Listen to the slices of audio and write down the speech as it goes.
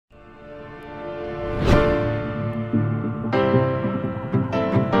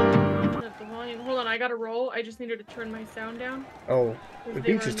got a roll. I just needed to turn my sound down. Oh, the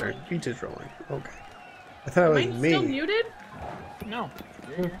beach is rolling. Okay. I thought it was Am I me. still muted? No.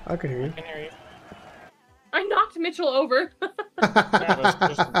 I can hear you. I can hear you. I knocked Mitchell over. That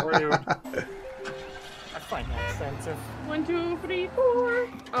was just rude. I find that offensive. 1, 2, 3, 4.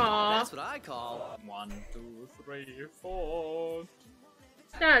 Aw. That's what I call 1, 2, 3, 4.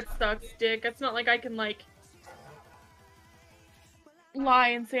 That sucks, Dick. It's not like I can, like, lie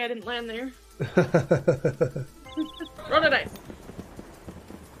and say I didn't land there. Roll the dice.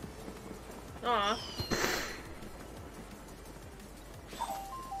 Aw.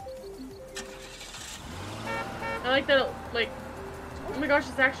 I like that, like, oh my gosh,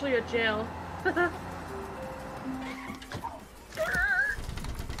 it's actually a jail.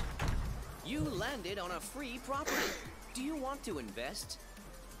 you landed on a free property. Do you want to invest?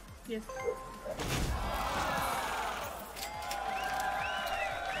 Yes.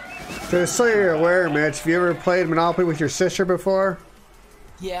 Just so you're aware, Mitch, have you ever played Monopoly with your sister before?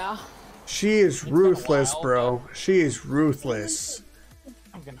 Yeah. She is ruthless, bro. She is ruthless.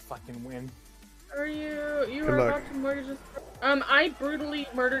 I'm gonna fucking win. Are you Good are luck. about to murder just I brutally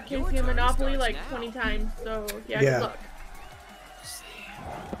murdered Casey in Monopoly like 20 times, so yeah, good luck.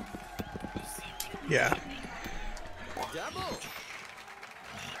 Yeah. Double.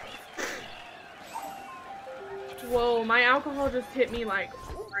 Whoa, my alcohol just hit me like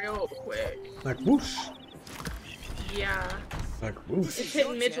real quick. Like whoosh. Yeah. Like whoosh. It's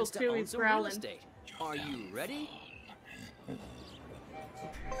hitting Mitchell too, he's growling. Are you ready?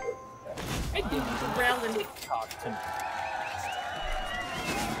 I didn't Growling. talk to me.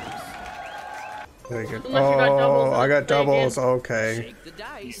 Very good. Unless you got doubles, Oh, I got play again. doubles. Okay. Shake the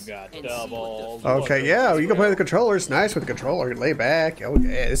dice. You got and see what doubles. the Okay, yeah, you can play the controller. It's nice with the controller. Lay back. Oh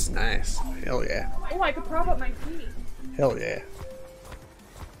yeah, this is nice. Hell yeah. Oh, I could prop up my feet. Hell yeah.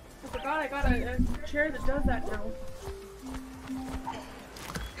 I forgot I got a chair that does that now.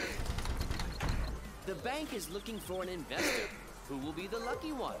 The bank is looking for an investor. Who will be the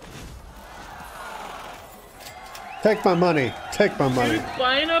lucky one? Take my money. Take my money. Dude,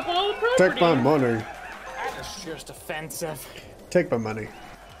 buying up all the property. Take my money. That is just offensive. Take my money.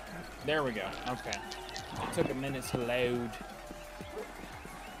 There we go. Okay. It took a minute to load.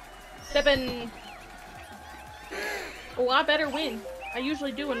 Steppin'. Oh, I better win. I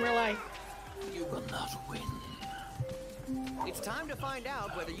usually do in real life. You will not win. It's time to find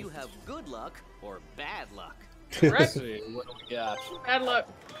out whether you have good luck or bad luck. Correct. Let's see, what do we got? Bad luck.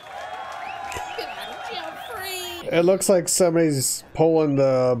 It looks like somebody's pulling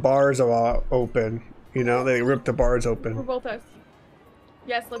the bars open. You know, they ripped the bars For open. both us.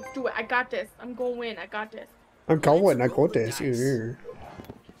 Yes, let's do it. I got this. I'm gonna win. I got this. I'm going. I got this. Here.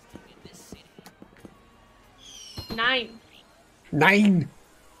 9. 9.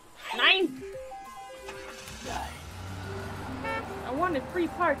 9. I wanted free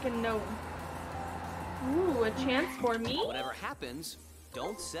parking, no. Ooh, a chance for me? Whatever happens,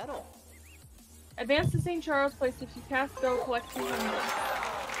 don't settle. Advance to St. Charles, play 60 cash, go collect 200.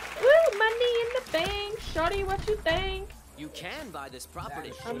 Woo, money in the bank. Shawty, what you think? You can buy this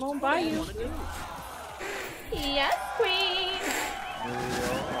property. I'm gonna buy you. What do you wanna do? Yes, queen.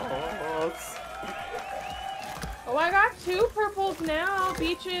 Oh, I got 2 purples now.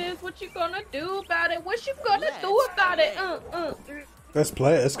 Beaches, what you gonna do about it? What you gonna do about it? Let's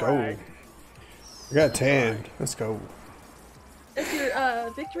play. Let's go. I got 10. Let's go. That's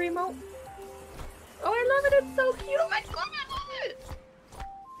your victory emote. Oh, I love it. It's so cute. Oh my god, I love it.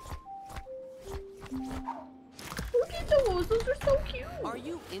 Look at those. Those are so cute. Are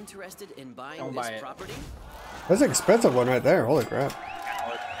you interested in buying Don't this buy it. property? That's an expensive one right there. Holy crap.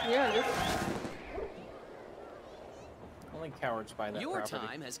 Yeah, this. Only cowards buy that Your property.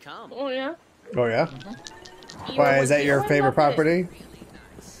 time has come. Oh yeah. Oh yeah. You Why know is that what? your Oh, I favorite love it. property?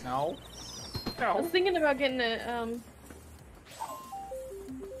 No. I was No. thinking about getting a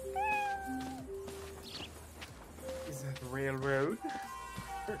Is that railroad?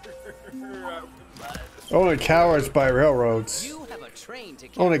 Only cowards buy railroads. You have a train to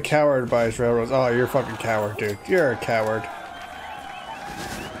catch. Only coward buys railroads. Oh, you're a fucking coward, dude. You're a coward.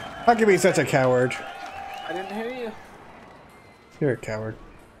 How can you be such a coward? I didn't hear you. You're a coward.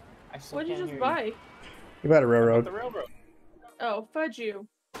 I still What'd you can't just hear buy? You bought a The railroad. railroad. Oh, fudge you.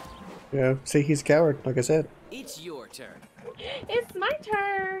 Yeah. See, he's a coward, like I said. It's your turn. It's my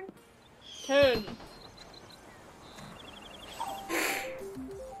turn. Turn.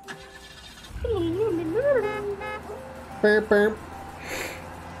 Burp, burp.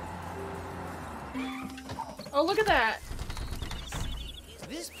 Oh, look at that.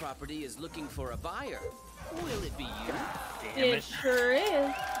 This property is looking for a buyer. Will it be you? It sure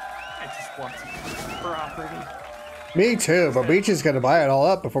is. I just want some property. Me too, but Beach is gonna buy it all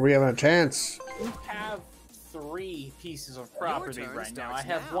up before we have a chance. You have 3 pieces of property turn right now. I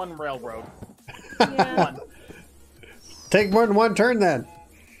starts have now. 1 railroad. Yeah. 1. Take more than one turn then.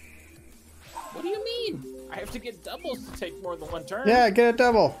 What do you mean? I have to get doubles to take more than 1 turn. Yeah, get a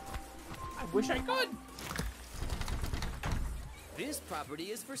double. I wish I could. This property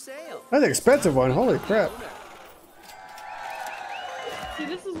is for sale. That's an expensive one. Holy crap. See,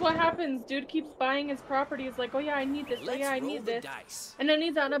 this is what happens. Dude keeps buying his property. He's like, oh yeah, I need this. Oh Let's yeah, I roll need the this. dice. And then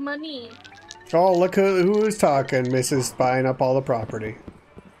he's out of money. Oh, look who's talking. Mrs. buying up all the property.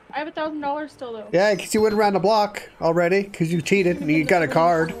 I have $1,000 still though. Yeah, because you went around the block already because you cheated and you got a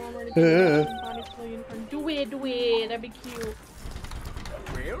card. Do it. That'd be cute.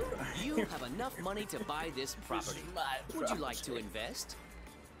 You have enough money to buy this property. Would you like to invest?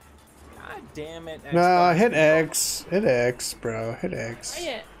 God damn it. No, Xbox. hit X. Hit X, bro. Hit X. Buy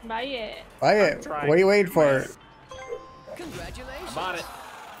it. Buy it. Buy it. trying. What are you waiting for? Congratulations. I bought it.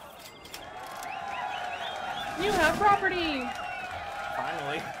 You have property.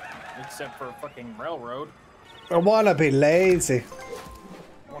 Finally. Except for fucking railroad. I wanna be lazy.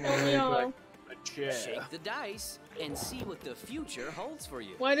 One Oh, really no. like a chair. Shake the dice and see what the future holds for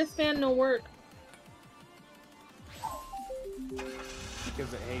you. Why does fan no work?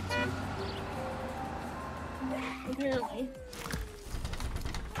 Because it hates you. Apparently.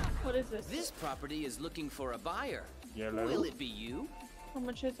 What is this? This property is looking for a buyer. Yellow. Will it be you? How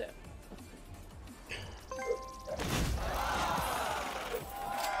much is it?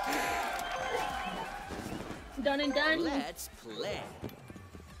 Done and done. Let's play.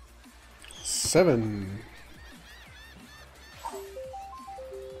 7.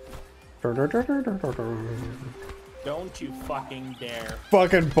 Don't you fucking dare.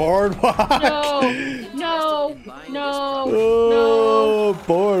 Fucking boardwalk. No, no, no, Oh,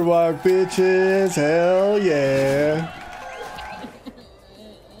 boardwalk bitches. Hell yeah.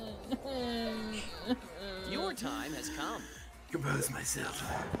 Your time has come. Compose myself.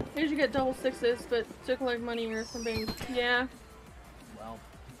 Here's you get double sixes, but to collect money or something. Yeah. Well.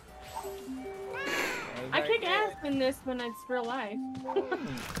 I kick ass in this when it's real life.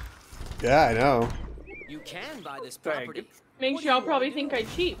 Yeah, I know. You can buy this Dang. property. Makes y'all probably think I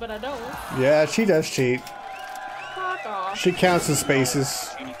cheat, but I don't. Yeah, she does cheat. Fuck off. She counts the spaces.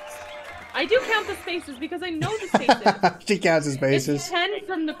 I do count the spaces because I know the spaces. She counts the It's spaces. 10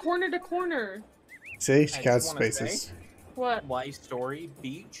 from the corner to corner. See, she I counts just the wanna spaces. say- What? Life story,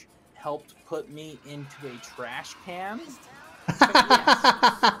 Beach helped put me into a trash can.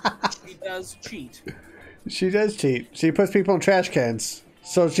 She does cheat. She does cheat. She puts people in trash cans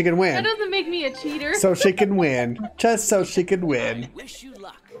so she can That win. doesn't make me a cheater. So she can win. Just so she can win. Wish you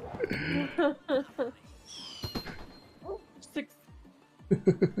luck. 6.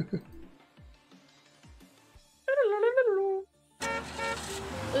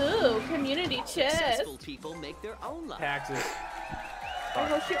 Ooh, community chest. Successful people make their own luck. Taxes. I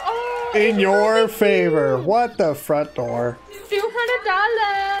hope she- Oh, In your favor. What the front door?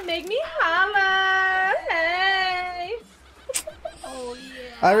 $200. Make me holla. Hey. Oh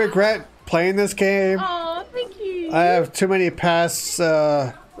yeah. I regret playing this game. Oh, thank you. I have too many past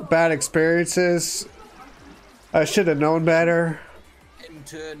bad experiences. I should have known better.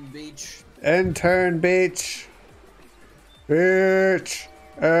 Intern Beach. Intern Beach. Bitch.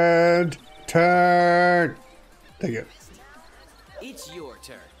 And turn. Thank you. It's your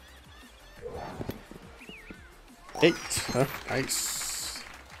turn. 8. Huh, nice.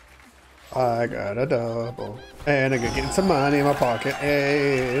 I got a double. And I get getting some money in my pocket.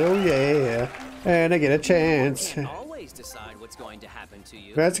 Hey, oh yeah. And I get a chance. Can't always decide what's going to happen to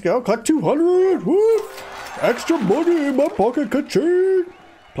you. Let's go. Collect 200. Woo! Extra money in my pocket. Ka-ching.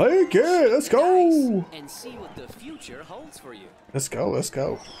 Play again. Let's go. And see what the future holds for you. Let's go. Let's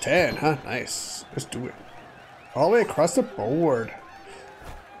go. 10, huh? Nice. Let's do it. All the way across the board.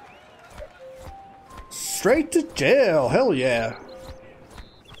 Straight to jail. Hell yeah.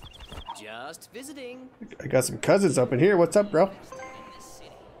 Just visiting. I got some cousins up in here. What's up, bro?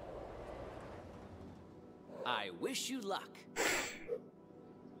 I wish you luck.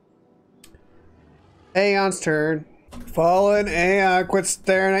 Aeon's turn. Fallen Aeon, quit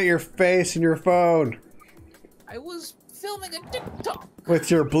staring at your face and your phone I was filming a TikTok.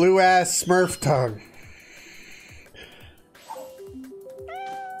 with your blue ass Smurf tongue.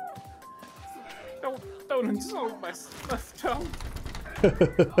 Don't insult my left tongue.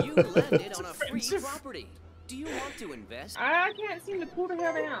 You landed on a free offensive. property. Do you want to invest? I can't seem to pull the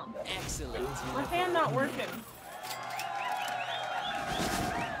hair down. Excellent. My hand not working.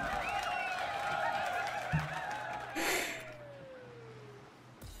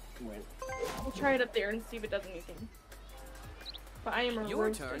 try it up there and see if it does anything. But I am a Your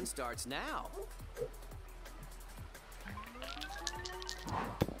roasting. turn starts now.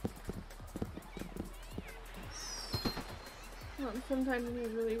 Sometimes he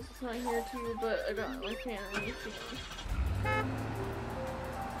really is not here too, but I got my fan on you.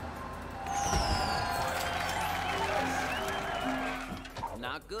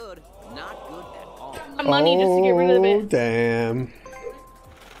 Not good. Not good at all. Money just to get rid of Oh, it. damn.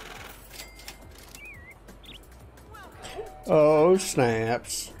 Oh,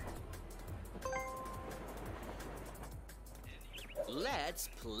 snaps. Let's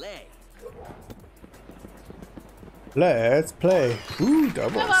play. Let's play. Ooh,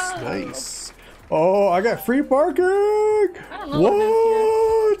 doubles. Hello. Nice. Oh, I got free parking. I don't know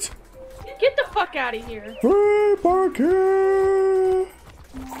What? Get the fuck out of here. Free parking.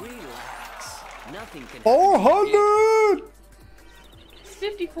 Relax. Nothing can. 400. It's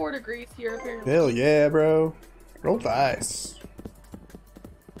 54 degrees here apparently. Hell yeah, bro. Roll dice.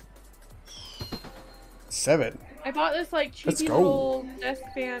 7. I bought this like Let's cheapy go. little desk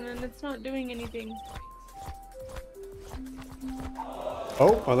fan and it's not doing anything.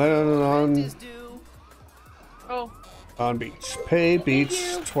 Oh, and then Is due. Oh, on beach. Pay beach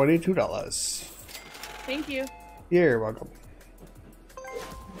you. $22. thank you. You're welcome.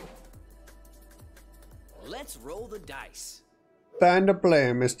 Let's roll the dice. Time to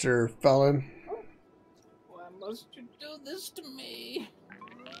play, Mr. Felon. Why must you do this to me?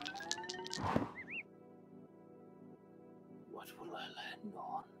 What will I land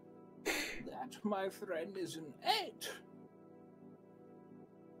on? That, my friend, is an 8.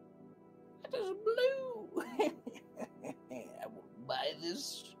 It is blue. I will buy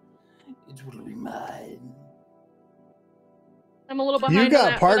this. It will be mine. I'm a little behind. You on got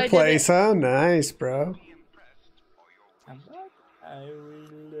that, but I Park did Place, it. huh? Nice, bro. I'm back. I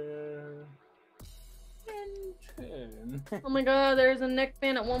will turn. Oh my god, there's a neck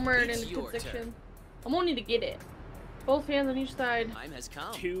fan at Walmart It's in the your kids section. turn. I'm gonna need to get it. Both fans on each side. Time has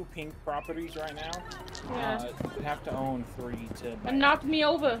come. 2 pink properties right now. Yeah. You have to own 3 to buy. And knocked me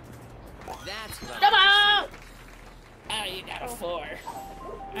over. That's what Come I on! Oh, you got a 4.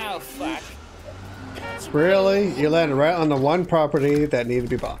 Oh, fuck. Really? You landed right on the one property that needed to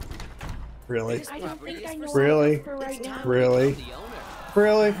be bought. Really? I don't think I know Really? what for right now. Really? the owner.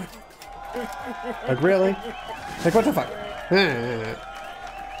 Really? Like, really? Like, what the fuck?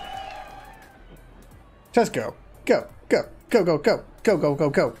 Just go. Go. Go. Go, go, go. Go, go, go,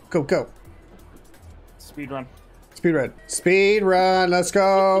 go. Go, go. Speed run. Speed run. Speed run. Let's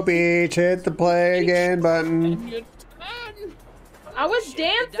go, beach. Hit the play again button. I was Shake the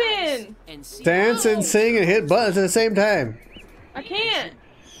dice dancing! and see Dance and sing and hit buttons at the same time. I can't.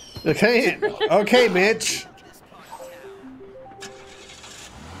 Okay. Okay, Mitch.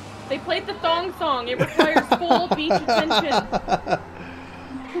 They played the thong song. It requires full beach attention.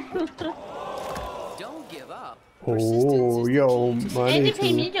 Don't give up. Oh, yo, money And to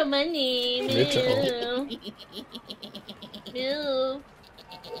pay me too. the money. Mitchell. Ew.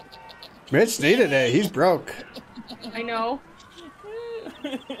 Mitch needed it. He's broke. I know.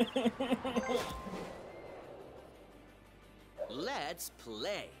 Let's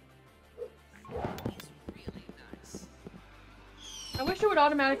play. It's really nice. I wish it would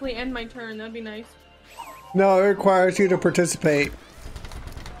automatically end my turn. That'd be nice. No, it requires you to participate.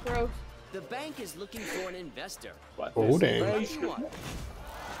 Gross. The bank is looking for an investor. Oh, damn. Anyone?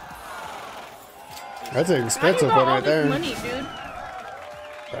 That's an How expensive you got one all right this there. money, dude?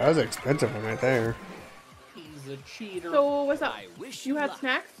 That was an expensive one right there. He's a cheater. So what's up? I wish You you had luck.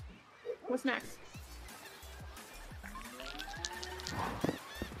 snacks? What snacks?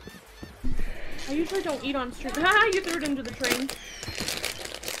 I usually don't eat on stream. Haha, you threw it into the train.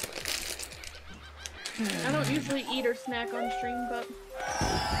 I don't usually eat or snack on stream, but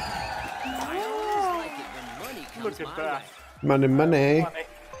I always like it when money comes Look at my that. way. Money, money. Money.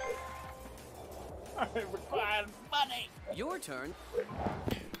 I require money. Your turn.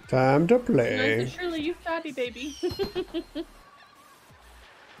 Time to nice play. and surely you fatty baby.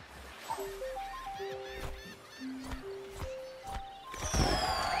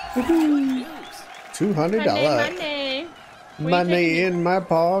 News. $200. Money. Where you Money taking me? in my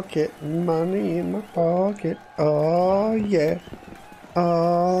pocket. Money in my pocket. Oh, yeah.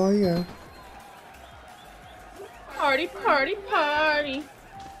 Oh, yeah. Party, party, party.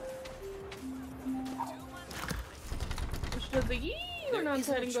 She does the yee There or on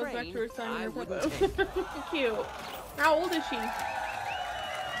isn't side and goes back train to her son I and her wouldn't peppo. Cute. How old is she?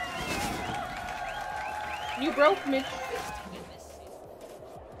 You broke, Mitch.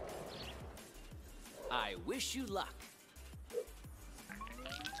 I wish you luck.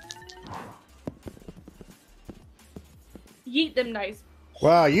 yeet them dice.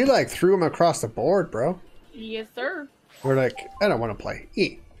 Wow, you like threw them across the board, bro. Yes, sir. We're like, I don't want to play.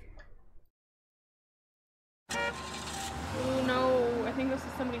 Eat. Oh no, I think this is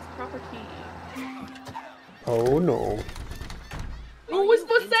somebody's property. Oh no. Oh, it's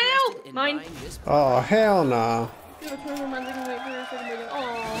for sale! Mine. Oh, hell no.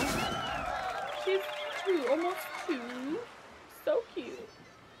 Aw. She's 2, almost 2. So cute.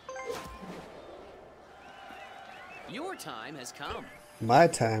 Your time has come. My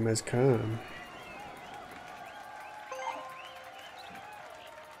time has come.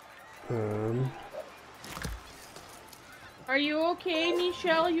 Are you okay,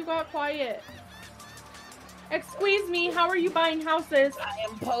 Michelle? You got quiet. Excuse me, how are you buying houses? I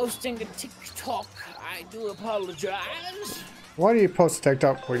am posting a TikTok. I do apologize. Why do you post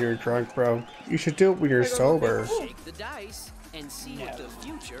TikTok when you're drunk, bro? You should do it when you're sober. Shake the dice and see what the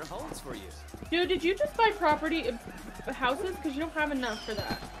future holds for you. Dude, did you just buy property houses? Because you don't have enough for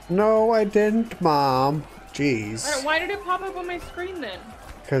that. No, I didn't, Mom. Jeez. Alright, why did it pop up on my screen then?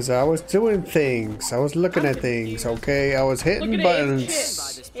 Because I was doing things. I was looking at things, okay? I was hitting Look at buttons.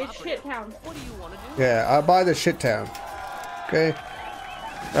 it, it's shit town. What do you want to do? Yeah, I buy the shit town. Okay?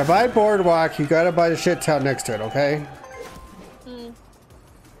 I buy Boardwalk, you gotta buy the shit town next to it, okay?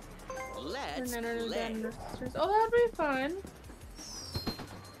 Let's play. Oh, that'd be fun.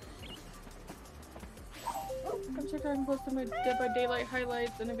 I'm sure I'm posting my Dead by Daylight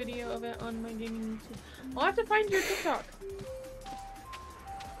highlights and a video of it on my gaming YouTube. I'll have to find your TikTok.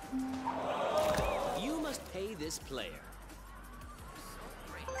 You must pay this player.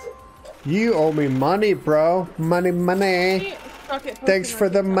 You owe me money, bro. Money, money. Hey, suck it, Thanks posting for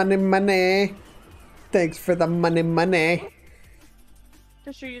on the TikTok. money, money. Thanks for the money, money.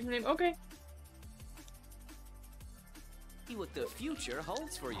 Just your username. Okay. See what the future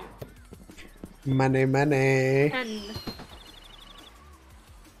holds for you. Money, money. 10.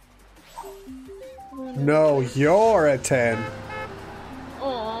 No, you're a 10.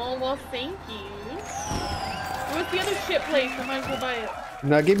 Oh, well, thank you. What's the other shit place? I might as well buy it.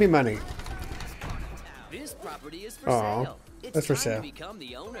 Now give me money. This property is for Aw, sale. It's that's for time sale. to become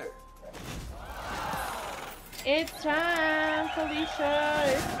the owner. It's time, Felicia.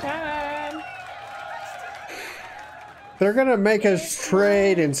 It's time. They're gonna make us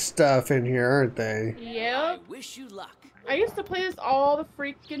trade and stuff in here, aren't they? I Yep. wish you luck. I used to play this all the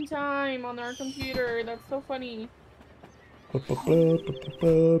freaking time on our computer. That's so funny.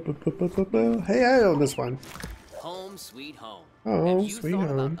 Hey, I own this one. Home sweet home. Oh, Have you sweet thought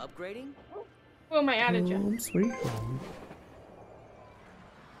home. about upgrading? Who am I added you? Home, sweet home.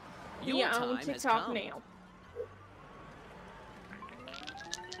 Your Yeah, time on has TikTok come. now.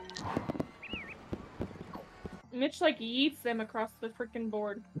 Mitch like yeets them across the freaking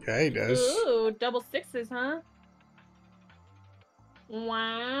board. Yeah, he does. Ooh, double sixes, huh?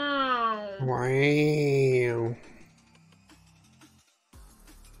 Wow. Wow.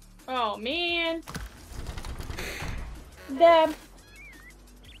 Oh man. Deb.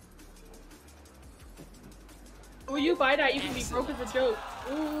 Will you buy that? You can be broke as a joke.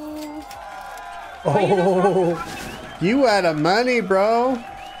 Ooh. Oh, you out of money, bro.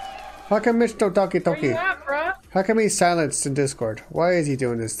 How come Mitch no talkie Where you talkie? at, bruh? How come he's silenced in Discord? Why is he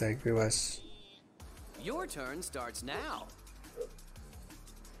doing this thing to us? Your turn starts now.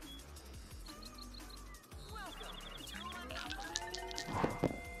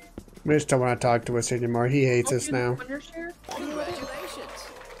 Mitch don't want to talk to us anymore. He hates us now. Wondershare? Congratulations.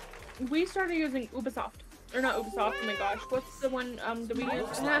 We started using Ubisoft. Or not Ubisoft, oh my gosh. What's the one that we use?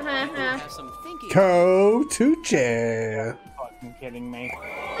 Looks like we're going to have some thinking. Go to jail. Fucking kidding me.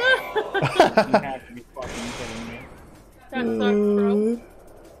 You have to be fucking kidding me. That sucks, bro.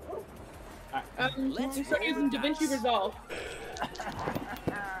 Let's We started using roll DaVinci dice. Resolve.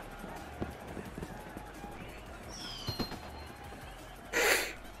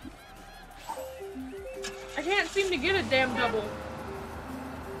 I can't seem to get a damn double.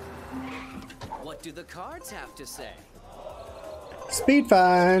 What do the cards have to say? Speed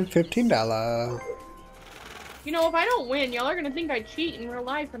fine, $15. You know, if I don't win, y'all are gonna think I cheat in real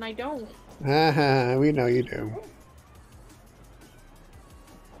life, and I don't. Haha, we know you do.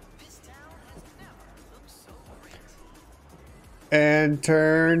 And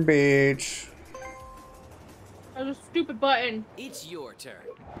turn beach. That was a stupid button. It's your turn.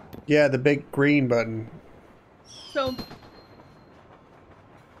 Yeah, the big green button. So,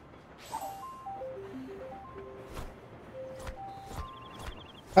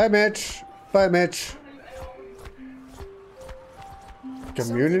 Hi, Mitch. Bye, Mitch.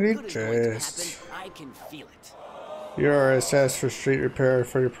 Community Something good is going to chest. happen. I can feel it. You are assessed for street repair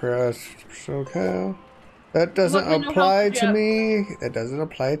for your press. SoCal. That doesn't Let me know apply how- to yeah. me. That doesn't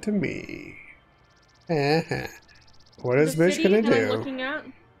apply to me. What is The Mitch city gonna that I'm do? looking at.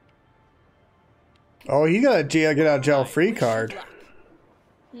 Oh, he got a get out of jail free card.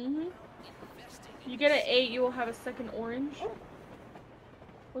 You get an 8, you will have a second orange.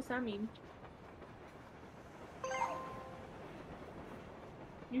 What's that mean?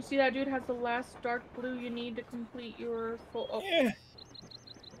 You see that dude has the last dark blue you need to complete your full. Oh. Yeah.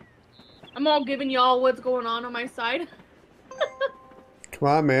 I'm all giving y'all what's going on my side. Come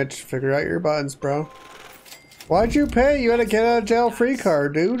on, Mitch. Figure out your buttons, bro. Why'd you pay? You had a get out of jail free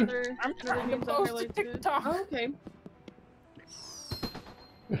card, dude. I'm trying to games I post a highlighted. TikTok. Oh, okay.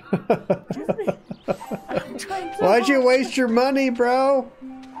 Why'd you waste your money, bro?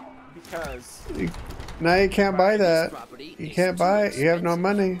 Because Now you can't buy that. Property You is can't too buy it. You have no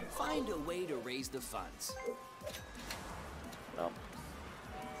expensive. money. Find a way to raise the funds. well,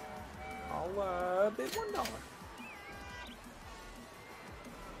 I'll bid $1.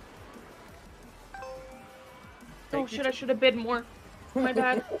 Oh shit, I should have bid more. My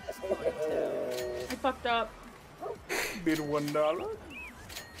bad. I fucked up. Bid $1.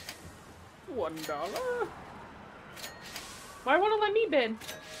 $1. Why won't it let me bid?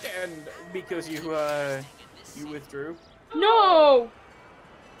 And because you withdrew. No!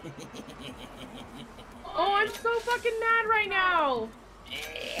 Oh, I'm so fucking mad right now!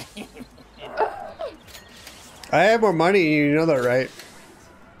 I have more money, you know that, right?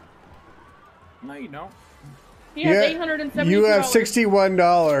 No, you don't. He has $872. You have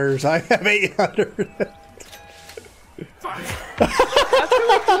 $61. I have $800. That's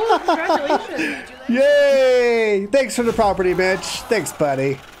really cool. Congratulations. Yay! Thanks for the property, Mitch. Thanks,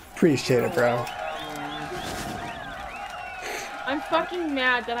 buddy. Appreciate it, bro. I'm fucking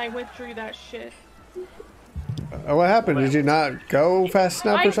mad that I withdrew that shit. What happened? Did you not go fast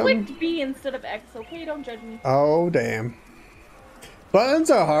enough I or something? clicked B instead of X, okay? Don't judge me. Oh, damn.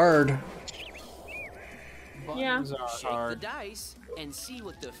 Buttons are hard. Yeah. Buttons are Shake hard. the dice and see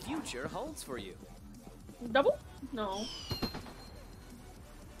what the future holds for you. Double? No.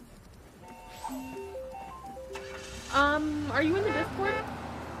 Are you in the Discord?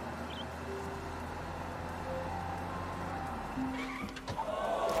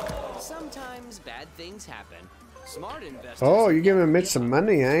 Sometimes bad things happen. Smart investors. Oh, you're giving Mitch some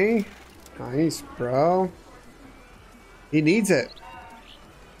money, eh? Nice, bro. He needs it.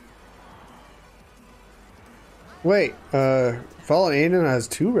 Wait, Fallen Aiden has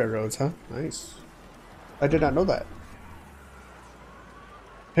 2 railroads, huh? Nice. I did not know that.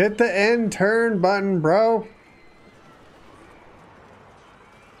 Hit the end turn button, bro.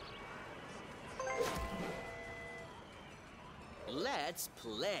 Let's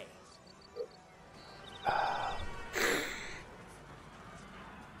play.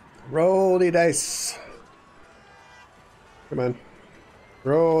 Roll the dice. Come on.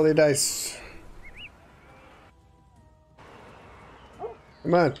 Roll the dice.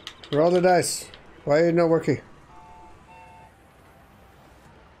 Come on. Roll the dice. Why are you not working?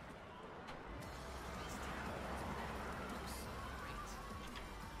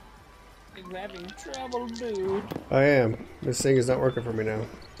 I'm having trouble, dude. I am. This thing is not working for me now.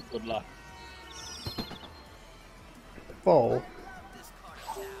 Good luck. Fall.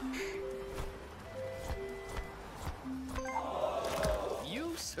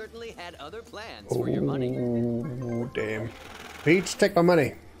 You certainly had other plans for your money. Oh, damn. Peach, take my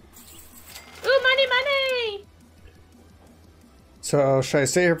money. Ooh, money, money! So, should I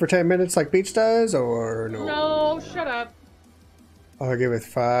stay here for 10 minutes like Peach does, or no? No, shut up. I'll give it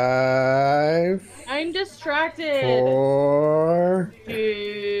 5, I'm distracted. 4,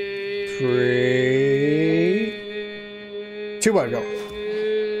 3, 2, 1, go.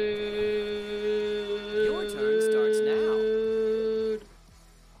 Your turn starts now.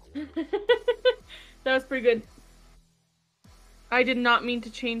 That was pretty good. I did not mean to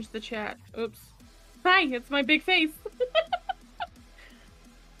change the chat. Oops. Hi, it's my big face.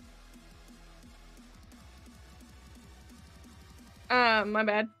 My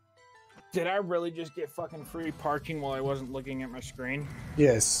bad. Did I really just get fucking free parking while I wasn't looking at my screen?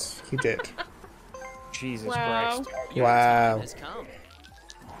 Yes, he did. Jesus Wow. Christ. Your Wow. time has come.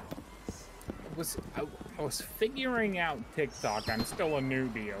 I was figuring out TikTok. I'm still a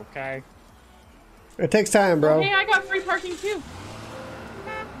newbie, okay? It takes time, bro. Hey, I got free parking too.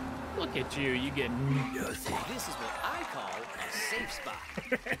 Look at you. You get nothing. This is what I call a safe spot.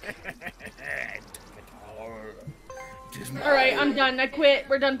 Alright, I'm done. I quit.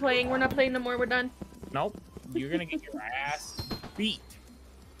 We're done playing. We're not playing no more. We're done. Nope. You're gonna get your ass beat.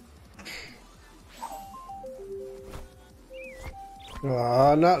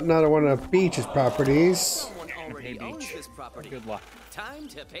 Not one of Beach's properties. Someone already Hey, owns Beach. this property. Good luck. Time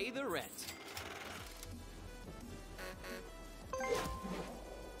to pay the rent.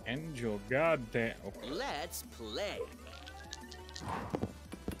 And your goddamn. Let's play.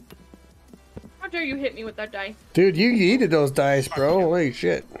 How dare you hit me with that dice? Dude, you yeeted those dice, bro. Holy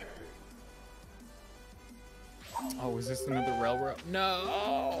shit. Oh, is this another railroad?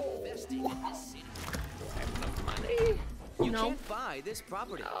 No. Investing in this city. I have enough money. You No. can't buy this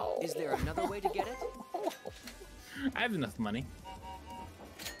property. Is there another way to get it? I have enough money.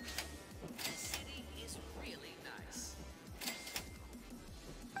 The city is really nice.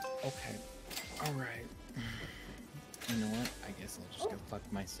 Okay. All right. You know what? I guess I'll just go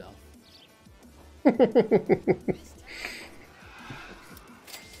fuck myself. I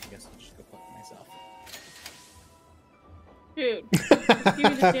guess I'll just go fuck myself. Dude, just give me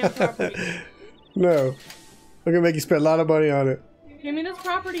this damn property. No. I'm gonna make you spend a lot of money on it. Give me this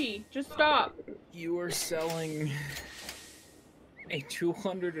property. Just stop. You are selling a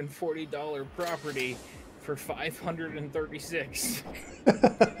 $240 property for $536.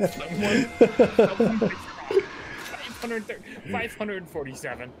 Someone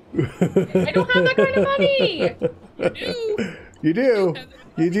 547. I don't have that kind of money. You do.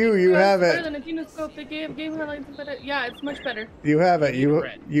 You do. You have Better it. than a Genoscope. The game highlights are better. Yeah, it's much better. You have it.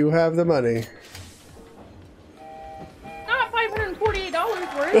 You have the money. Not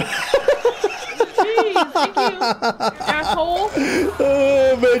 $548 worth. Jeez, thank you, asshole.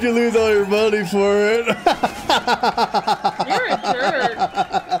 Oh, made you lose all your money for it. You're a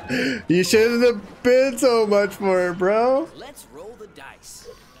jerk. You shouldn't have bid so much for it, bro. Let's roll the dice.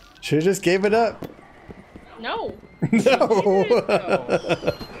 Should've just gave it up. No. No.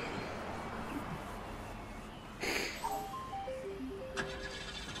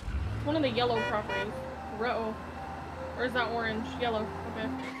 One of the yellow properties. Row. Or is that orange? Yellow. Okay.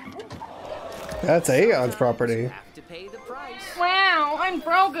 That's Aeon's property. Have to pay the price. Wow, I'm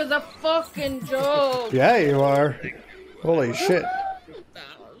broke as a fucking joke. Yeah, you are. Holy shit.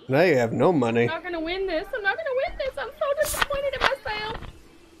 Now you have no money. I'm not gonna win this. I'm not gonna win this. I'm so disappointed in myself.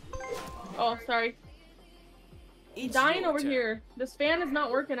 Oh, sorry. I'm It's dying your over turn. here. This fan is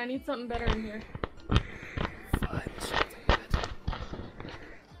not working. I need something better in here. Find something better.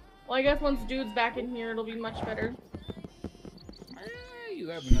 Well, I guess once Dude's back in here, it'll be much better. You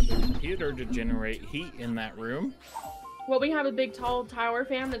have another computer to generate heat in that room. Well, we have a big, tall tower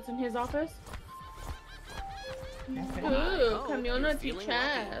fan that's in his office. Ooh, Oh, community you're feeling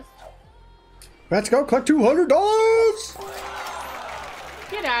chest. Let's go collect $200.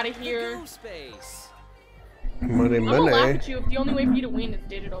 Get out of here. Go space. Money, I'm gonna laugh money. at you if the only way for you to win is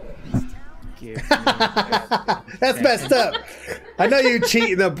digital. Give me that. That's messed up. I know you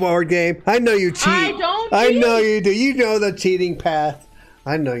cheat in the board game. I know you cheat. I don't I know cheat. you do. You know the cheating path.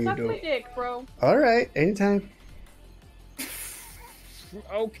 I know you Suck do. my dick, bro. All right, anytime.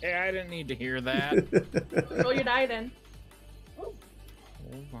 Okay, I didn't need to hear that. Roll your die then. Hold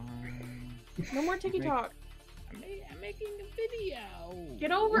on. No more ticky talk. I'm making a video.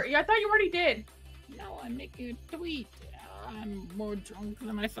 Get over it. I thought you already did. No, I'm making a tweet. I'm more drunk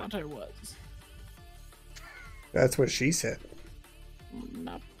than I thought I was. That's what she said.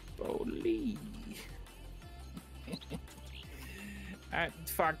 Napoli.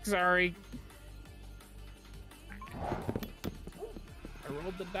 Fuck, sorry. I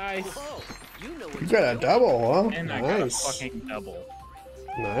rolled the dice. Whoa, you know what You got a you're doing. double, huh? And I got a Nice. fucking double.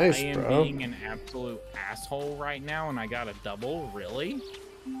 Nice, I am bro. being an absolute asshole right now, and I got a double? Really?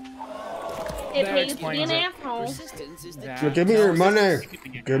 It That pays to be explains an it. asshole. Persistence is the That So give me your tells money. us to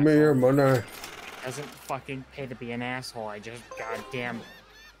be an Give me your asshole. money. Doesn't fucking pay to be an asshole. I just goddamn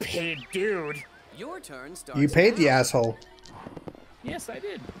paid dude. Your turn starts. You paid the now. asshole. Yes, I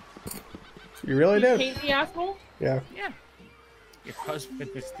did. You really You did. hate the asshole? Yeah. Yeah. Your husband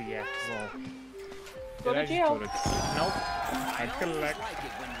is the asshole. Go Did I to just jail. go to... Nope. I I always collect... like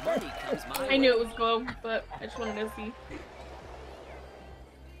it when money comes my I way. knew it was Glow, but I just wanted to see.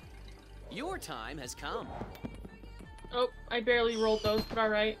 Your time has come. Oh, I barely rolled those, but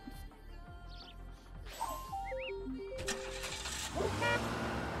alright.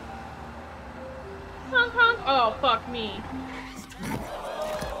 Honk honk! Oh, fuck me.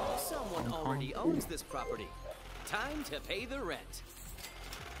 Someone already owns this property. Time to pay the rent.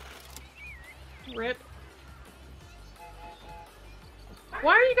 Rip.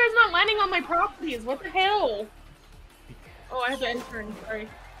 Why are you guys not landing on my properties? What the hell? Oh, I have to enter in, sorry.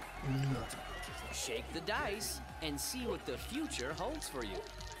 Shake the dice and see what the future holds for you.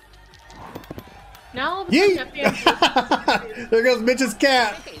 Now all of a sudden that fancy. Yeet! There goes Mitch's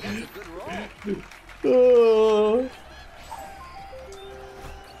cat. Hey, that's a good roll. Oh.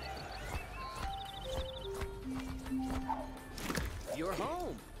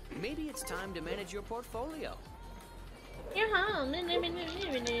 time to manage your portfolio. Yeah,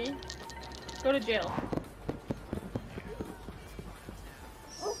 go to jail.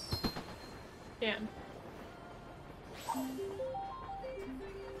 Damn.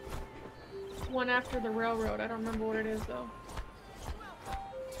 One after the railroad. I don't remember what it is though.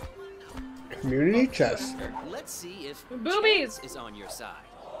 Community chest. Let's see if Boobies chance is on your side.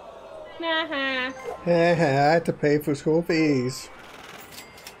 Nah. I had to pay for school fees.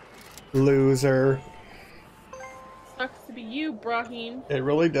 Loser. Sucks to be you, Brahim. It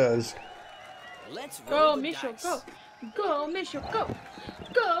really does. Let's Go, roll the Mitchell, dice. go. Go, Mitchell, go.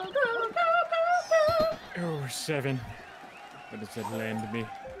 Go, go, go, go, go. Oh, 7. What does it land me?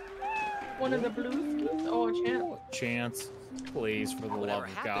 One of the blues. Oh, a champ. Chance. Please, for the Whatever love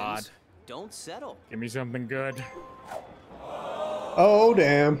of happens, God. don't settle. Give me something good. Oh,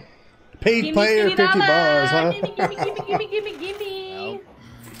 damn. Paid player, $50, huh? Gimme.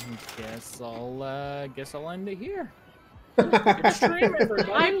 Well, guess I'll end it here. Good stream,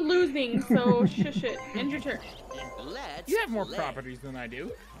 everybody. I'm losing, so shush it. End your turn. Let's You have more play. properties than I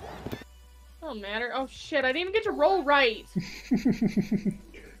do. Don't matter. Oh shit, I didn't even get to roll right.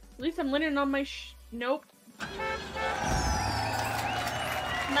 At least I'm landing on my nope. Money!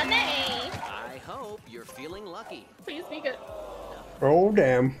 I hope you're feeling lucky. Please be good. Oh,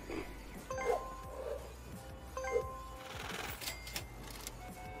 damn.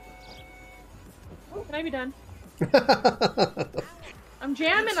 Can I be done? I'm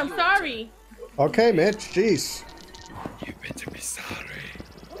jamming, I'm sorry. Okay, Mitch, jeez. You better be sorry.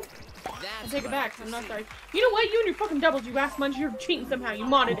 I take it back, I'm not sorry. You know what? You and your fucking doubles, you ass munch, you're cheating somehow. You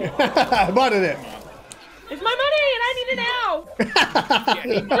modded it. I bought it. It's my money and I need it now! Yeah,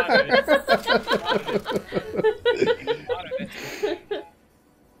 he modded it.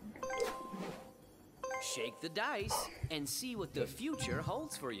 Shake the dice and see what the future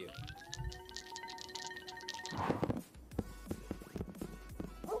holds for you.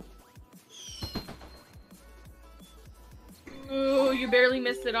 Ooh, you barely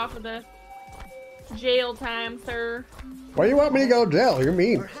missed it off of the jail time, sir. Why you want me to go to jail? You're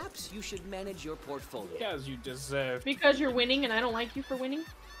mean. Perhaps you should manage your portfolio. Because you deserve. Because you're winning and I don't like you for winning.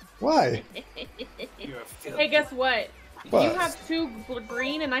 Why? You're a filthy. Hey, guess what? What? You have 2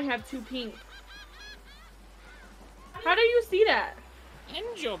 green and I have 2 pink. How do you see that?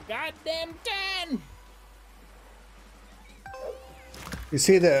 End your goddamn turn. You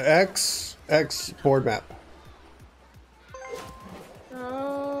see the X board map.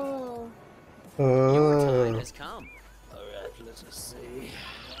 Oh. Your time Uh, has come. Alright, let's see.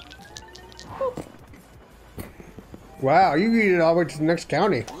 wow, you get it all the way to the next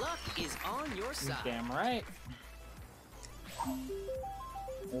county. Luck is on your side. Damn right.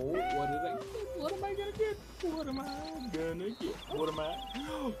 Oh, what did I get? What am I gonna get? What am I gonna get? What am I?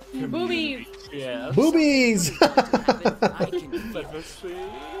 Boobies. Yes. Boobies! I can Let me see.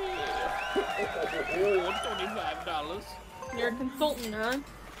 Oh, $25. You're a consultant, huh?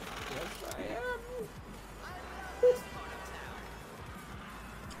 Yes, I am.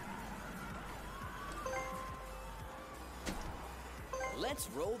 Let's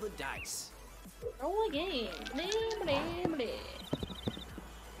roll the dice. Roll a game. Blah, blah, blah.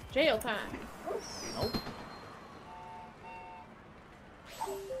 Jail time. Nope.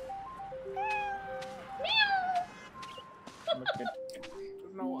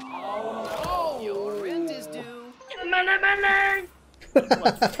 No, oh no! Your rent is due. Money, money.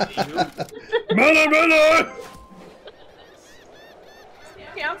 Miller!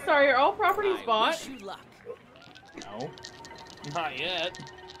 Okay, I'm sorry. Are all properties I bought? wish you luck. No, not yet.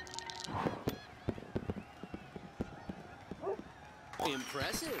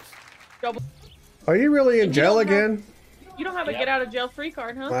 Impressive. Double. Are you really in You jail don't have- again? You don't have a Yep. get out of jail free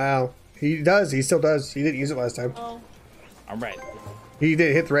card, huh? Wow. He does. He still does. He didn't use it last time. Oh. All right. He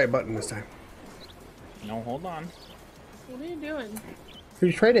did hit the right button this time. No, hold on. What are you doing?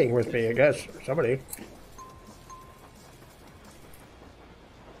 He's trading with me, I guess. Or somebody.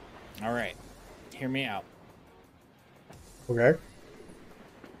 All right. Hear me out. Okay.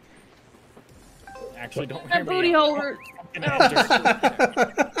 Actually, don't hear That me booty out. hole hurts.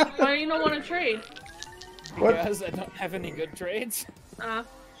 Why do you not want to trade? What? Because I don't have any good trades.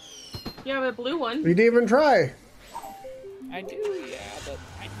 You have a blue one, You didn't even try. I do, yeah, but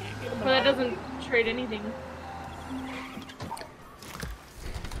I can't get them but that doesn't trade anything.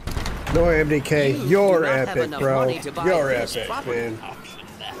 No MDK. You You're do not have epic, enough bro. money to buy You're this epic, property. man.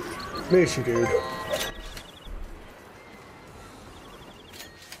 Miss you, dude.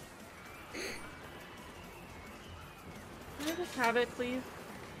 Can I just have it, please?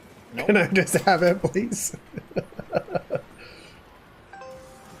 Can I just have it, please?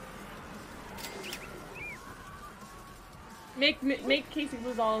 Make Casey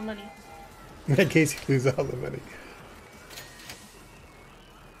lose all the money. Make Casey lose all the money.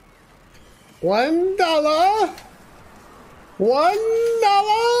 $1. $1.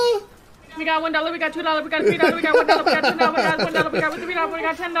 We got $1, we got $2, we got $3, we got $1, we got $2, we got $1, we got $3, we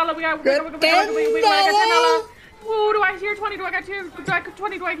got $10, we got $10. Ooh, do I hear 20? Do I got 2? Do I got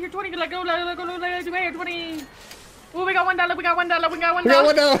 20? Do I hear 20? Like go, do I hear 20? Ooh, we got $1, we got $1, we got $1. We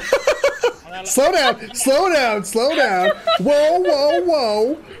got $1. Slow down, slow down, slow down. Whoa, whoa,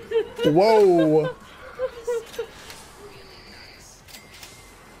 whoa. Whoa.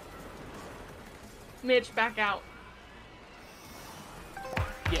 Mitch, back out.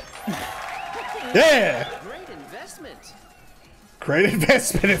 Yeah. Great investment. Great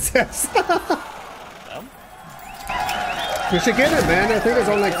investment, it says. We should get it, man. I think it's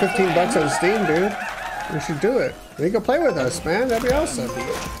only like $15 on Steam, dude. We should do it. You can play with us, man. That'd be awesome.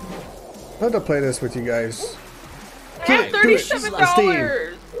 I'd love to play this with you guys. I have Do it.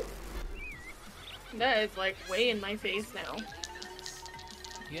 $37. That is like way in my face now.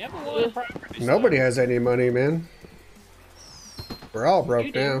 You have a lot of properties. Nobody has any money, man. We're all broke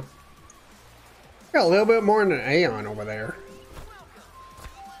You do. now. Got a little bit more than an Aeon over there.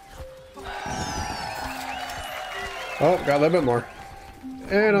 Oh, got a little bit more.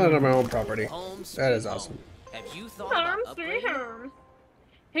 And a little of my own property. That is awesome. Have you thought about upgrading?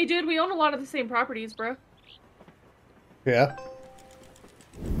 Hey, dude, we own a lot of the same properties, bro. Yeah.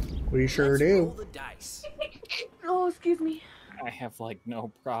 We sure Let's roll do. the dice. Oh, excuse me. I have like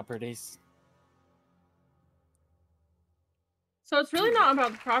no properties. So it's really not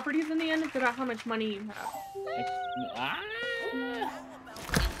about the properties in the end, it's about how much money you have.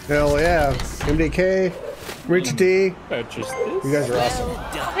 Hell yeah. MDK, Rich D. Purchase this. You guys are awesome.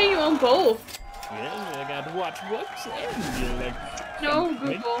 Hey, you own both. Yeah, I got to watch books and like. No,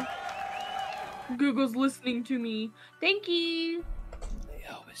 Google. Google's listening to me. Thank you. They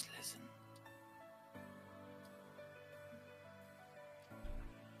always listen.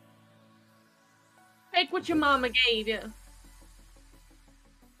 Take what your mama gave you.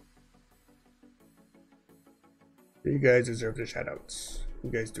 You guys deserve the shoutouts.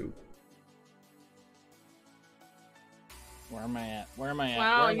 You guys do. Where am I at? Where am I at?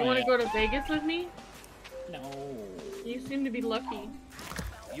 Wow, Where am you I want to at? go to Vegas with me? No. You seem to be lucky.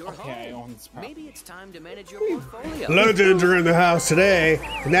 You're Okay, I home. own this property. Maybe it's time to manage your portfolio. Legends are in the house today,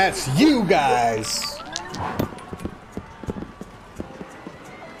 and that's you guys.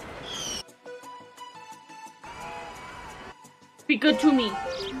 Be good to me.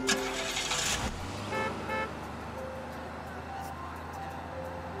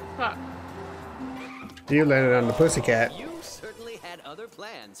 Fuck. You landed on the pussycat. You certainly had other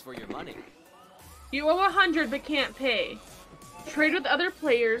plans for your money. You owe 100 but can't pay. Trade with other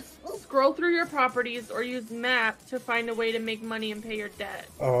players, scroll through your properties, or use map to find a way to make money and pay your debt.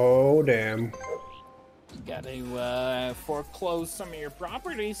 Oh, damn. Got to foreclose some of your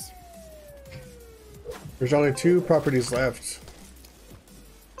properties. There's only 2 properties left.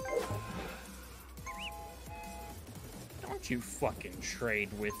 Don't you fucking trade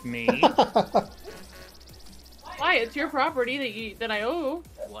with me. Why? It's your property that I owe.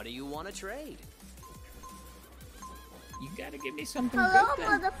 What do you want to trade? You gotta give me something Hello, good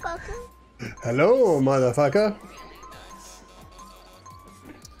then. motherfucker. Hello, motherfucker.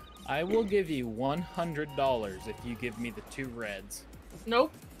 I will give you $100 if you give me the 2 reds.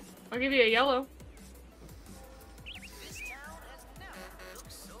 Nope. I'll give you a yellow.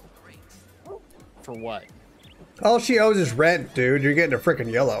 For what? All she owes is rent, dude. You're getting a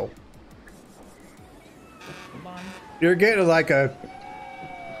freaking yellow. Come on. You're getting like a,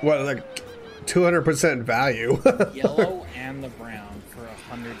 what, like 200% value. Yellow and the brown for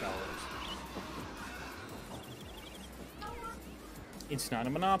 $100. It's not a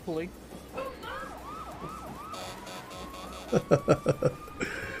monopoly.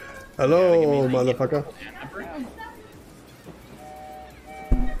 Hello, motherfucker. And the brown.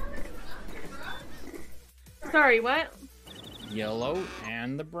 Sorry, what? Yellow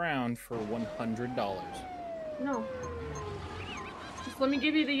and the brown for $100. No. Just let me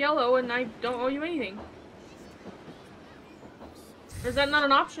give you the yellow and I don't owe you anything. Or is that not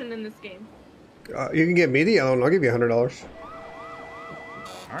an option in this game? You can get me the yellow and I'll give you $100.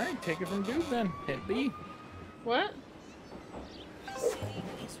 Alright, take it from Dude then. Hit B. What?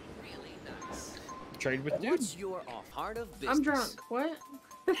 Trade with Dude. What's your heart of business? I'm drunk. What?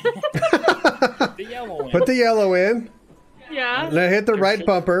 The yellow in. Put the yellow in. Yeah. Now hit the right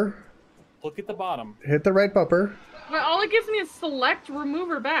bumper. Look at the bottom. Hit the right bumper. But all it gives me is select, remove,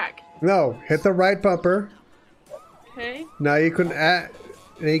 or back. No, hit the right bumper. Okay. Now you can add.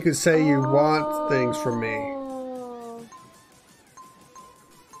 Now you can say you want things from me. Oh.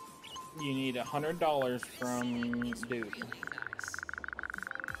 You need $100 from dude.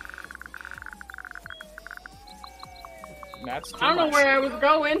 That's too I don't know much. where I was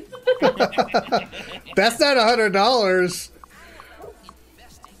going. That's not $100.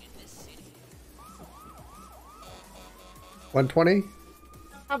 $120?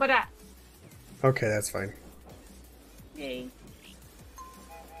 How about that? Okay, that's fine. Yay.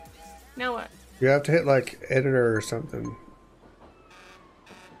 Now what? You have to hit like editor or something.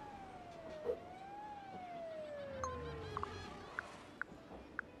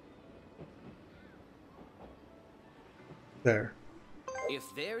 There. If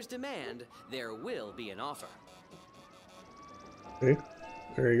there's demand, there will be an offer. See?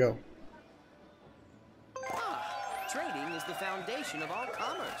 There you go. Ah, trading is the foundation of all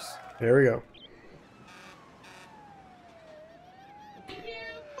commerce. There we go.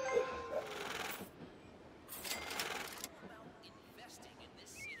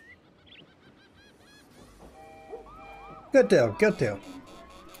 Good deal, good deal.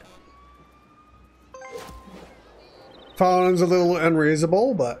 Following's a little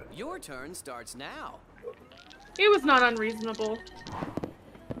unreasonable, but Your turn starts now. It was not unreasonable.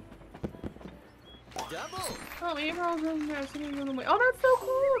 Double. Oh, April's in there sitting on the way. Oh, that's so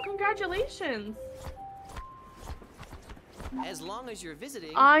cool! Congratulations! As long as you're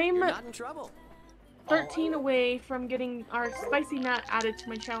visiting, I'm- you're not in trouble. 13 away from getting our spicy nut added to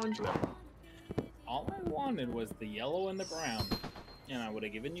my challenge wheel. All I wanted was the yellow and the brown, and I would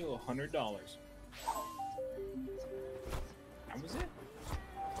have given you $100. That was it.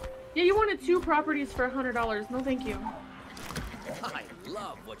 Yeah, you wanted 2 properties for $100. No, thank you. I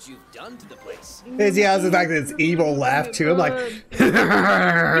love what you've done to the place. he has like this evil laugh too. I'm like, He's like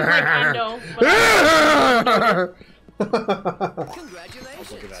Endo.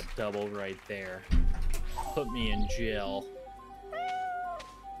 Congratulations. Look at that double right there. Put me in jail.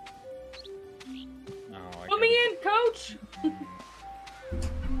 Oh, Put me in, coach!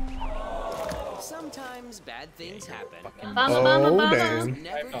 Sometimes bad things happen. Fucking Bama, bama, oh bama. damn.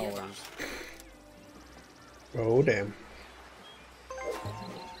 Never give up. $5. Oh damn.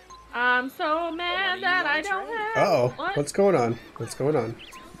 I'm so mad that I don't have. Uh-oh. What? What's going on? What's going on?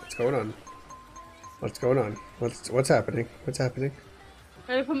 What's going on? What's going on? What's happening? What's happening?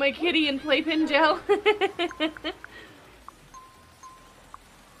 I'm gonna put my kitty in playpen gel.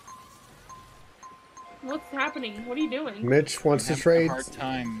 What's happening? What are you doing? Mitch wants to Having a trade. hard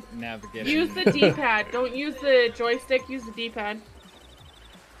time navigating. Use the D-pad. Don't use the joystick. Use the D-pad.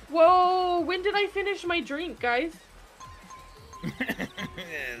 Whoa! When did I finish my drink, guys?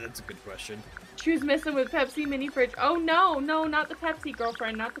 That's a good question. Choose missing with Pepsi mini fridge. Oh no, no, not the Pepsi,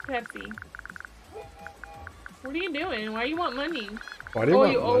 girlfriend, not the Pepsi. What are you doing? Why you want money? Why do you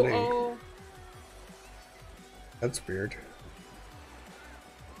want money? Oh. That's weird.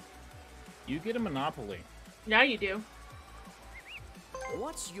 You get a monopoly. Now you do.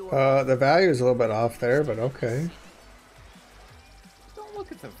 What's your The value is a little bit off there, but okay. Don't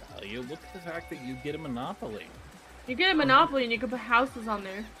look at the value. Look at the fact that you get a monopoly. You get a Monopoly and you can put houses on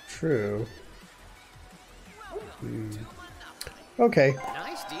there. True. Okay.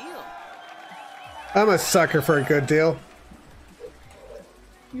 nice deal? I'm a sucker for a good deal.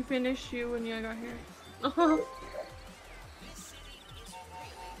 You finished you when you got here.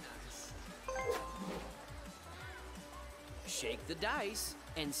 Shake the dice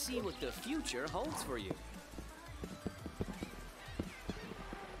and see what the future holds for you.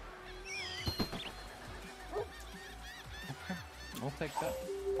 I'll take that.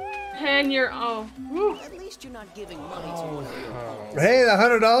 And you're whew. At least you're not giving money to one of your opponents. Hey, the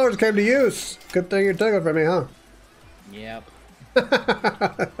 $100 came to use. Good thing you took it from me, huh? Yep.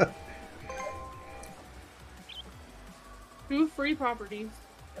 2 free properties.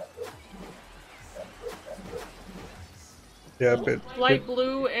 Yeah, but Light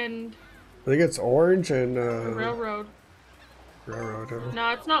blue and I think it's orange and railroad. railroad. No,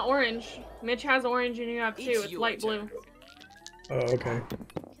 it's not orange. Mitch has orange and you have 2. It's your light turn. blue. Oh, okay.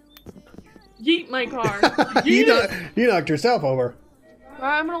 Yeet my car. You, Yeet it. you knocked yourself over.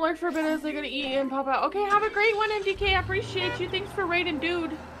 I'm gonna lurk for a bit as they're gonna eat and pop out. Okay, have a great one, MDK. I appreciate you. Thanks for raiding,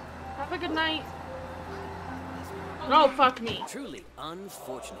 dude. Have a good night. Oh, fuck me. Truly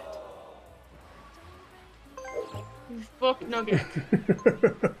unfortunate. Fuck nugget.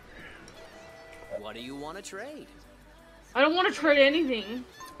 What do you want to trade? I don't want to trade anything.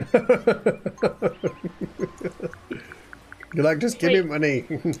 You're like, just give me money.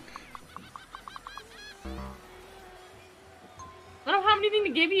 I don't have anything to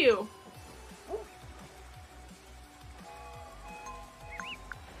give you.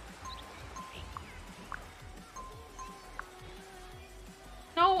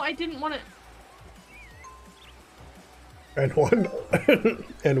 No, I didn't want to. And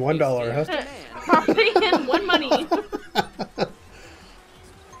 $1, huh? Property and 1 money.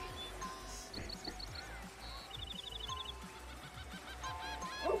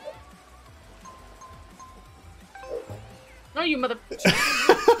 No, you mother. It's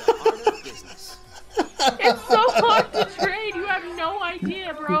so hard to trade. You have no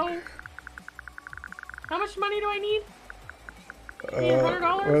idea, bro. How much money do I need? $100?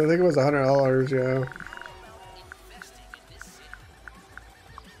 Well, I think it was $100, yeah.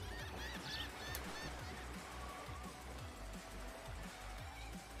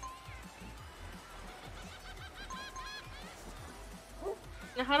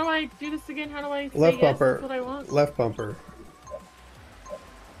 Now, how do I do this again? How do I say Left yes? bumper. That's what I want? Left bumper.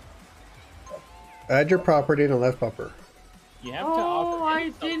 Add your property in a left bumper. You have to Oh, offer I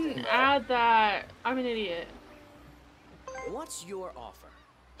him something, didn't though. add that. I'm an idiot. What's your offer?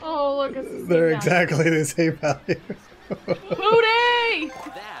 Oh, look, it's the same They're value. exactly the same value. Booty!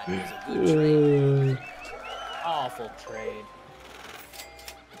 That is a good trade. Awful trade.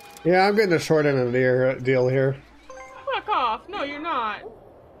 Yeah, I'm getting the short end of the deal here. Fuck off. No, you're not.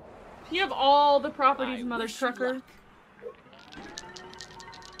 You have all the properties, I mother wish you trucker. luck.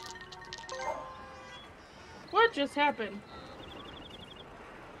 What just happened?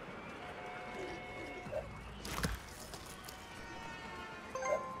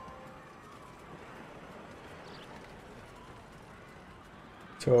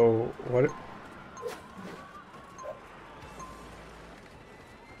 So, what?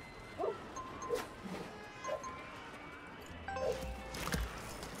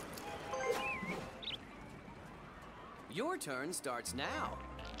 Your turn starts now.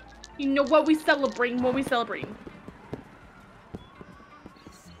 You know what we celebrating? What we celebrating?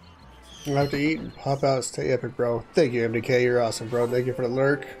 I'll have to eat and pop out. Stay epic, bro. Thank you, MDK. You're awesome, bro. Thank you for the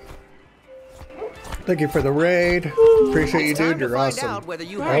lurk. Thank you for the raid. Appreciate you, It's time dude. to You're find awesome. out whether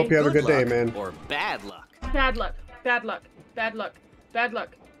you I hope you have a good day, luck man. Or bad luck. Bad luck. Bad luck. Bad luck. Bad luck.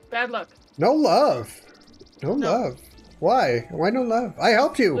 Bad luck. No love. No love. Why? Why no love? I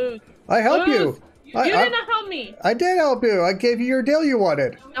helped you. Lose. I helped Lose. you. You did not help me. I did help you. I gave you your deal you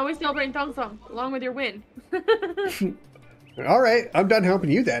wanted. Now we celebrating Thong Song along with your win. All right. I'm done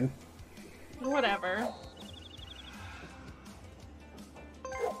helping you then. Whatever.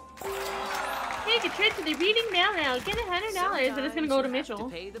 Take a trip to the reading now. Get $100 and it's gonna go to Sometimes you have Mitchell. To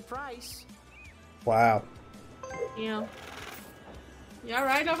pay the price. Wow. Yeah. You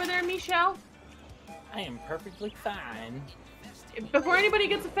alright over there, Michelle? I am perfectly fine. Before anybody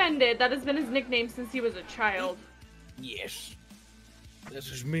gets offended, that has been his nickname since he was a child. Yes. This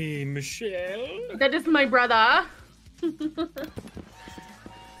is me, Michelle. That is my brother.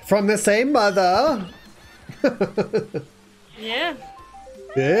 From the same mother. Yeah.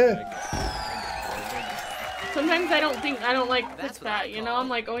 Yeah. Sometimes I don't like That's put what I that, you know? call I'm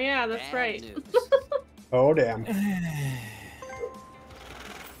like, oh yeah, that's bad right. news. Oh, damn.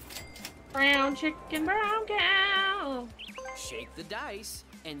 Brown chicken, brown cow. Shake the dice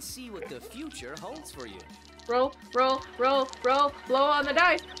and see what the future holds for you. Roll, roll, roll, roll, blow on the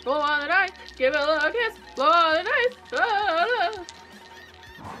dice, blow on the dice, give it a little kiss, blow on the dice. Ah.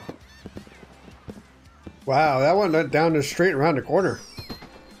 Wow, that one went down the street around the corner.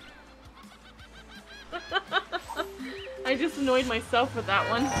 I just annoyed myself with that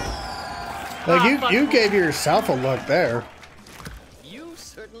one. Like fuck. you gave yourself a look there. You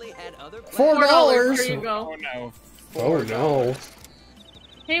certainly had other $4. $4. There you go. Oh no. Oh no.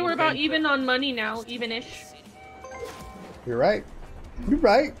 Hey, we're about even on money now, even-ish. You're right. You're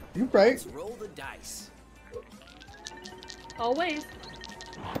right. You're right. Let's roll the dice. Always.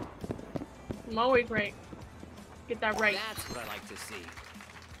 I'm always right. Get that right. That's what I like to see.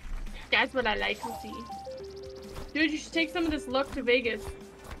 That's what I like to see. Dude, you should take some of this luck to Vegas.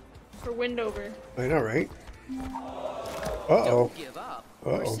 For Windover. I know, right? Uh-oh. Don't give up.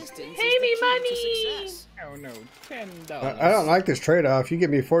 Uh-oh. Persistence is Pay the me key to money! success. Oh no. $10. I don't like this trade-off. You give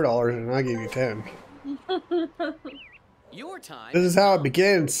me $4 and I give you 10. Your time. This is how it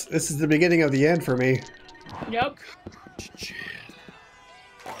begins. This is the beginning of the end for me. Yep.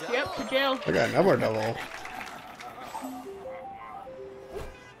 Yep, to jail. I got another double.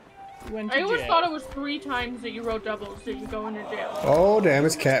 Went I to always jail. thought it was 3 times that you wrote doubles that you go into jail. Oh, damn,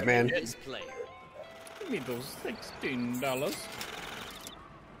 it's Catman. This player. Give me those $16.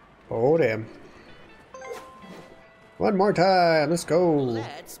 Oh, damn. One more time. Let's go.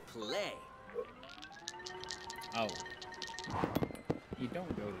 Let's play. Oh. You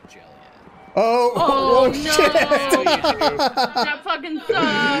don't go to jail yet. Oh, Oh, no! shit. That fucking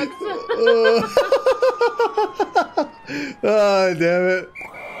sucks! Oh, damn it.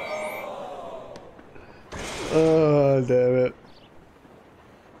 Oh, damn it.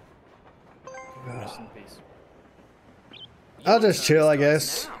 Rest in peace. I'll just chill, I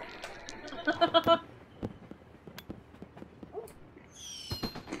guess.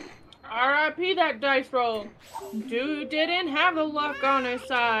 R.I.P. that dice roll. Dude didn't have the luck on his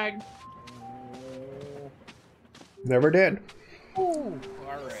side. Never did. Ooh,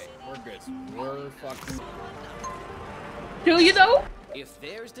 alright, we're good. We're fucking. Do you though? If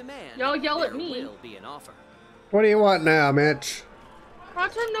there's demand, Y'all yell there at me. will be an offer. What do you want now, Mitch? How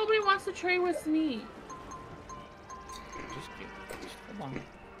come nobody wants to trade with me? Just hold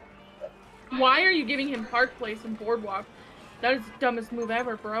on. Why are you giving him Park Place and Boardwalk? That is the dumbest move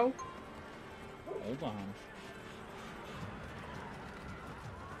ever, bro. Hold on.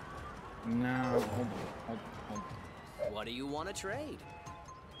 No, hold on. What do you want to trade?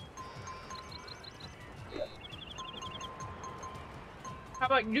 How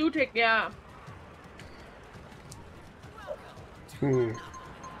about you take yeah? Mm-hmm.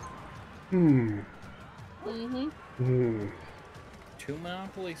 2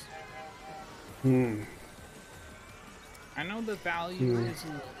 monopolies. Hmm. I know the value is a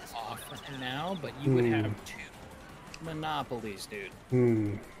little off right now, but you would have 2 monopolies, dude.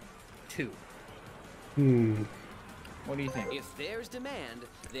 2. What do you think? If there's demand,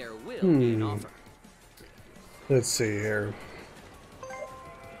 there will be an offer. Let's see here.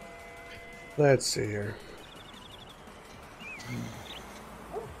 Let's see here.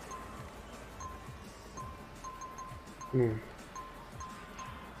 No.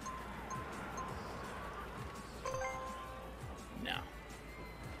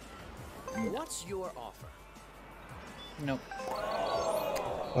 What's your offer? Nope.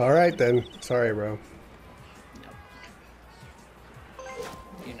 All right then. Sorry, bro. Nope.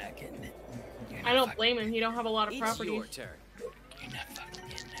 You're not getting it. I don't blame him. He don't have a lot of It's properties. your turn. You're not fucking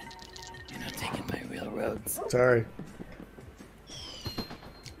getting it. You're not taking my real roads. Sorry.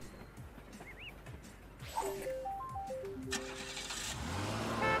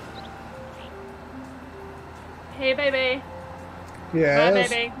 Hey, baby. Yes.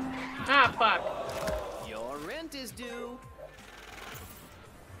 Bye, baby. Ah, fuck. Your rent is due.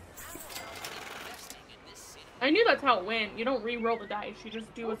 I knew that's how it went. You don't re-roll the dice. You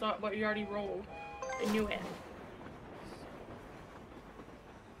just do what you already rolled. I knew it.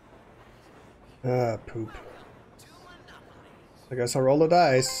 Ah, poop. I guess I'll roll the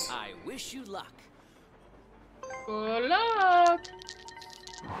dice. I wish you luck. Good luck.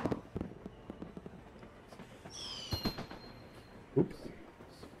 Oop.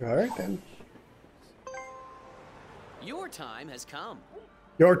 All right then. Your time has come.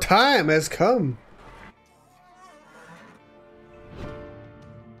 Your time has come.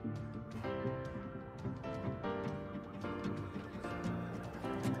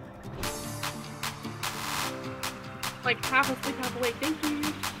 Like half asleep, half awake. Thank you.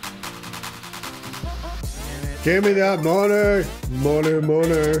 Give me that money. Money,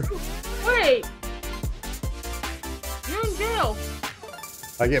 money. Wait. You're in jail.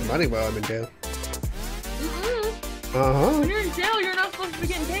 I get money while I'm in jail. Mm-mm. Uh-huh. When you're in jail, you're not supposed to be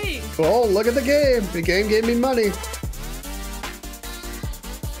getting paid. Oh, look at the game. The game gave me money.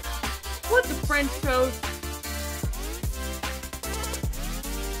 What the French toast?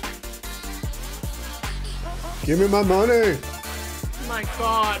 Give me my money. My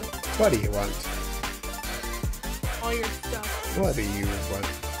God. What do you want? All your stuff. What do you want,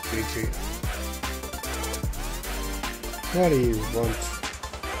 BG? What do you want?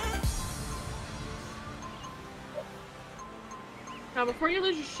 Now, before you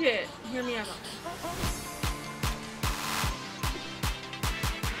lose your shit, hear me out.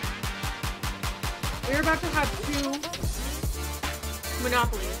 We're about to have 2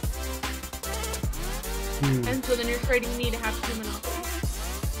 monopolies. And so then you're trading me to have 2 monopolies.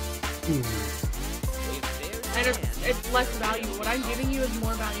 If there's And demand, it's less value. What I'm giving you is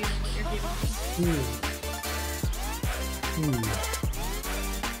more value than what you're giving me.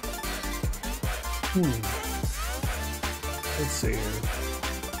 Let's see here.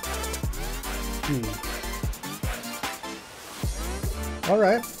 All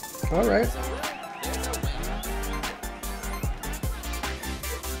right. All right.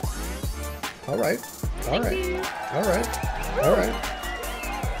 All right. All right. All right. All right.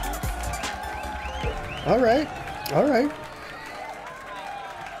 All right. All right.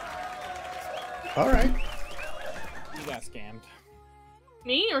 All right. You got scammed.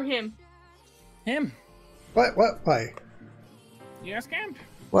 Me or him? Him. What? Why? You got scammed.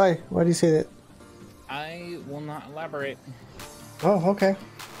 Why? Why do you say that? I will not elaborate. Oh, okay.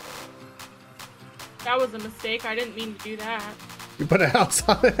 That was a mistake. I didn't mean to do that. You put a house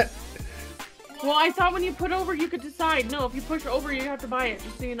on it. Well, I thought when you put over, you could decide. No, if you push over, you have to buy it,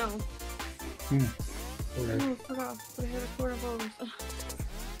 just so you know. Okay. Oh, fuck off. But I had a quarter of those.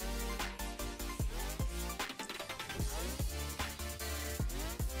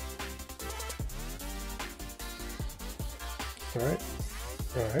 Alright.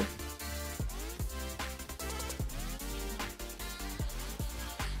 Alright.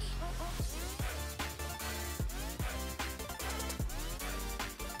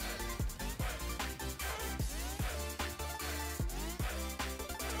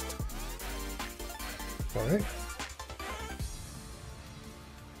 Alright.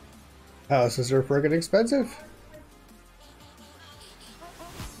 Houses are friggin' expensive.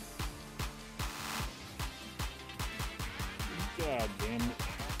 God damn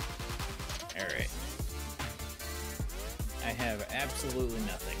it. Alright. I have absolutely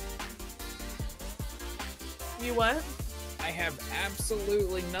nothing. You what? I have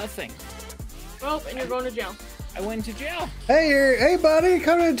absolutely nothing. Oh, and you're going to jail. I went to jail. Hey buddy,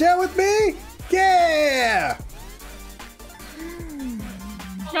 coming to jail with me? Yeah!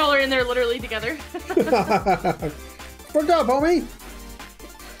 Y'all are in there literally together. Fucked up, homie.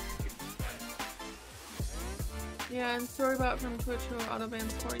 Yeah, and story about from Twitch who auto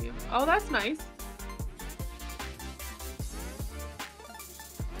bans for you. Oh, that's nice.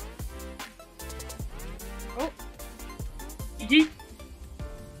 Oh. Yeet.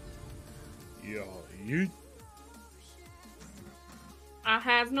 Yeah, you. I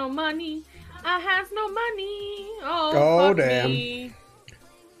has no money. I has no money. Oh, Oh, fuck damn. me.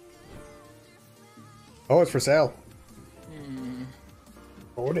 Oh, it's for sale.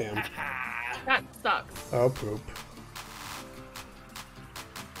 Oh, damn. That sucks. Oh, poop.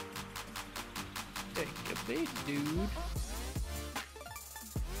 Take a bait, dude.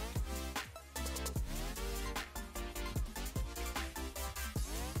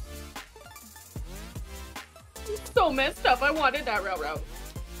 So messed up. I wanted that railroad.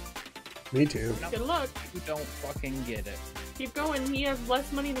 Me too. No, Good luck. you don't fucking get it. Keep going. He has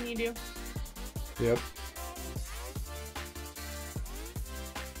less money than you do. Yep.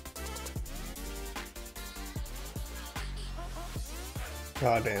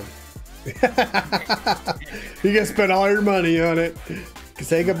 God damn. You can spend all your money on it.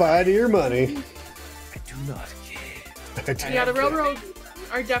 Say goodbye to your money. I do not care. I do. Yeah, the railroads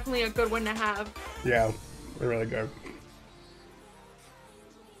are definitely a good one to have. Yeah, they're really good.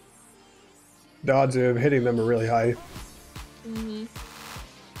 The odds of hitting them are really high. Mm-hmm.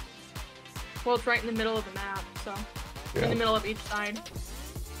 Well, it's right in the middle of the map, so Yeah. in the middle of each side.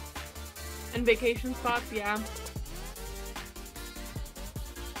 And vacation spots, yeah.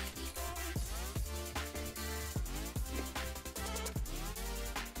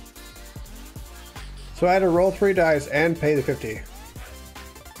 So I had to roll 3 dice and pay the 50.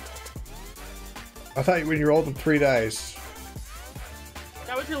 I thought when you rolled the 3 dice.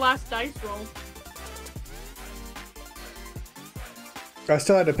 That was your last dice roll. I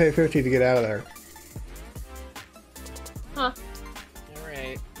still had to pay 50 to get out of there. Huh.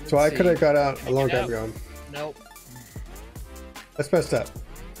 Alright. So I could have got out a long Get time out. ago. Nope. That's messed up.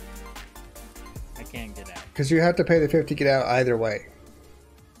 I can't get out. Because you have to pay the 50 to get out either way.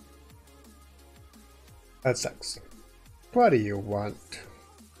 That sucks. What do you want?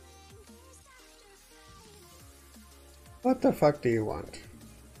 What the fuck do you want?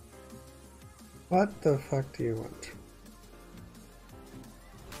 What the fuck do you want?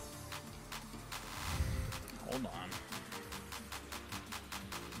 Hold on.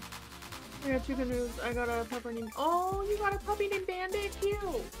 I got chicken noodles. I got a pupper named. Oh, you got a puppy named Bandit. Cute.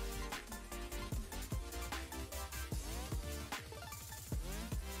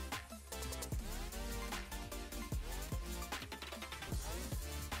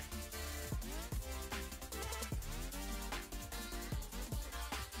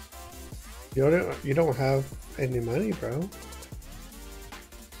 You don't have any money, bro.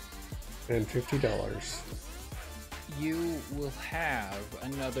 And $50. You will have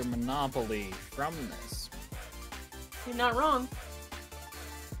another monopoly from this. You're not wrong.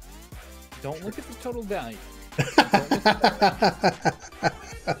 Don't look at the total value.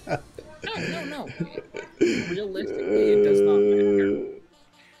 No. Realistically, it does not matter.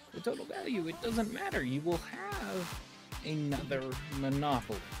 The total value, it doesn't matter. You will have another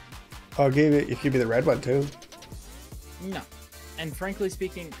monopoly. I'll give you me the red one too. No. And frankly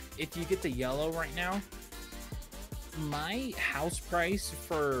speaking, if you get the yellow right now, my house price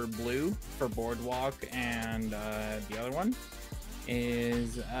for blue, for Boardwalk and the other one,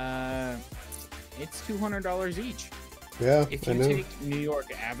 is it's $200 each. Yeah, If I you know. take New York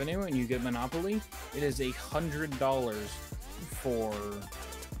Avenue and you get Monopoly, it is $100 for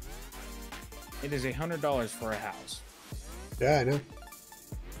It is $100 for a house. Yeah, I know.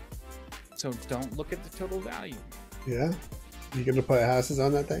 So don't look at the total value. Yeah. You gonna put houses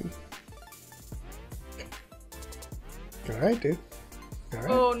on that thing? Alright, dude.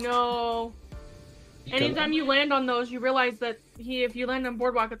 Alright. Oh no. Anytime you land on those, you realize that if you land on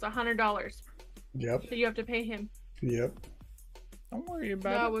Boardwalk, it's $100 Yep. that you have to pay him. Yep. Don't worry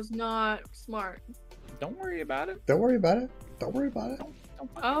about That it. was not smart. Don't worry about it. Don't worry about it. Don't worry about it. Don't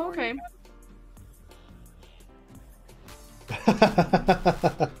Oh, worry okay. about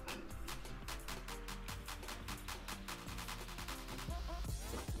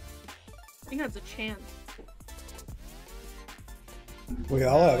I think that's a chance. We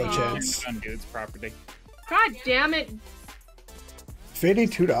all have a it. chance. On dude's property. God damn it.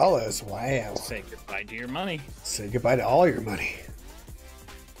 $52. Wow. Say goodbye to your money. Say goodbye to all your money.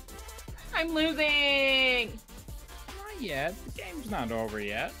 I'm losing. Not yet. The game's not over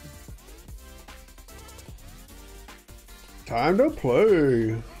yet. Time to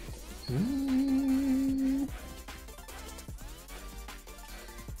play. Mm.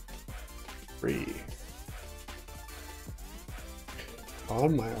 3.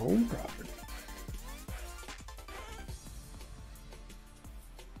 On my own property.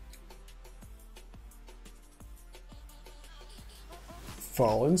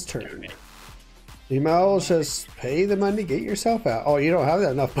 Fallen's turn. Email says, pay the money, get yourself out. Oh, you don't have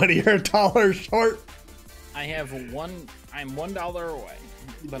that enough money. You're $1 short. I have one. I'm $1 away.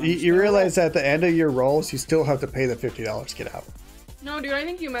 But You realize at the end of your rolls, you still have to pay the $50 to get out. No, dude, I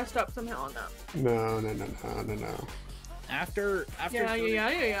think you messed up somehow on that. No. After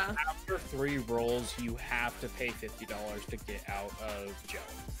Yeah. after 3 rolls, you have to pay $50 to get out of jail.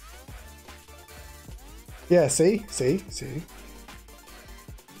 Yeah, see?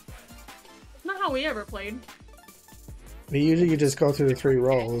 Not how we ever played. Usually you just go through the 3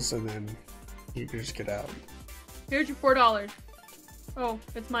 rolls and then you can just get out. Here's your $4. Oh,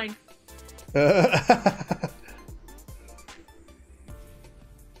 it's mine.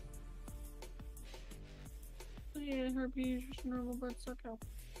 Yeah, herpes, just normal blood suck out.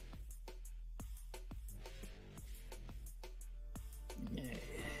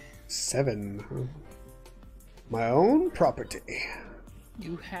 $7. My own property.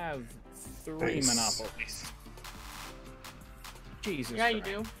 You have 3 Nice. monopolies. Jesus. Yeah, you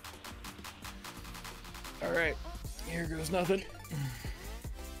Christ. do. All right, here goes nothing.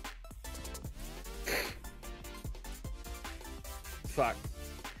 Fuck.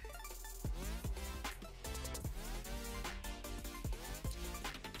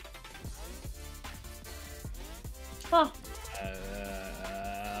 Oh,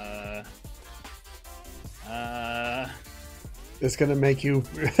 It's gonna make you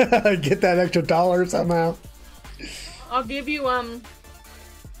get that extra $1 somehow. I'll give you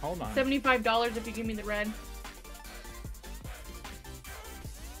Hold on. $75 if you give me the red.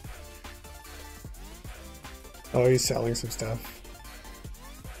 Oh, he's selling some stuff.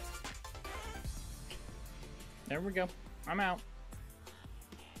 There we go. I'm out.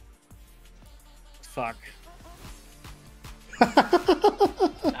 Fuck.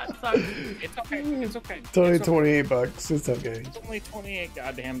 That sucks. It's okay. It's okay. It's only It's okay. $28. It's okay. It's only 28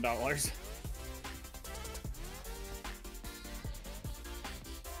 goddamn dollars.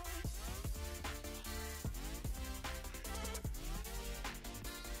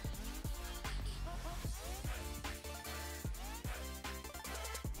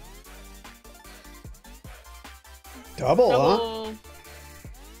 Double, huh? Double.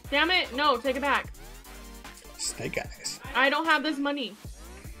 Damn it! No, take it back. Snake eyes. I don't have this money.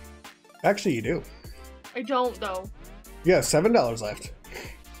 Actually, you do. I don't though. You have $7 left.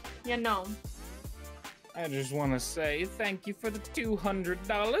 Yeah, no. I just want to say thank you for the $200.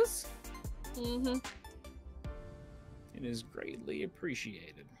 Mm-hmm. It is greatly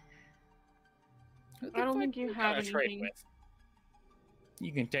appreciated. Who the I don't fuck think you you have gotta trade anything. with?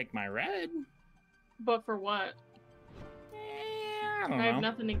 You can take my red. But for what? I don't I have know.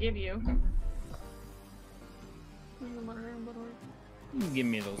 nothing to give you. You can give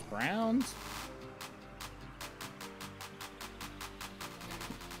me those browns.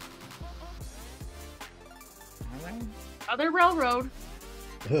 Alright. Other railroad.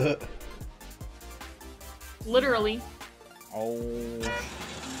 Literally. Oh.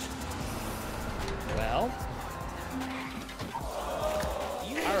 Well.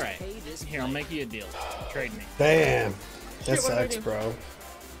 Alright. Here, I'll make you a deal. Trade me. Damn. That Shit, what do I sucks, do? bro.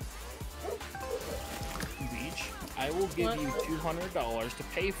 Beach. I will give What? you $200 to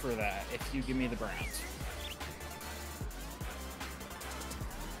pay for that if you give me the browns.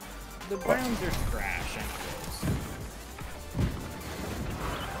 The browns are trash anyways.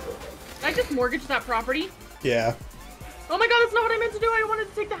 I I just mortgage that property? Yeah. Oh my god, that's not what I meant to do. I wanted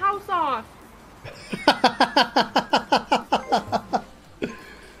to take the house off.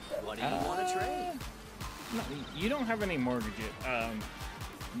 What do you want to trade? No, you don't have any mortgaged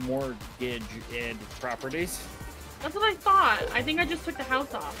properties. That's what I thought. I think I just took the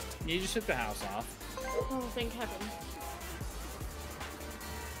house off. You just took the house off. Oh, thank heaven.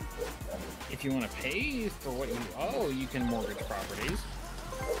 If you want to pay for what you owe, you can mortgage properties.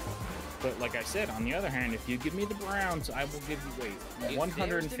 But like I said, on the other hand, if you give me the Browns, I will give you,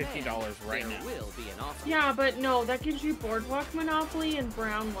 $150 right now. There will be an offer. Yeah, but no, that gives you Boardwalk Monopoly and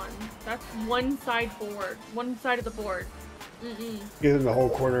Brown one. That's one side board. One side of the board. Mm-mm. Get in the whole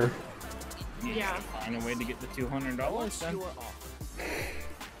corner. Yeah. Find a way to get the $200 What's then. your offer?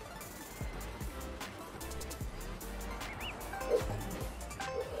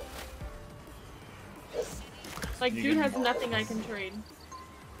 Like, dude has nothing I can trade.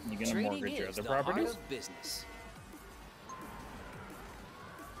 You gonna Trading mortgage your is other the heart properties? of business.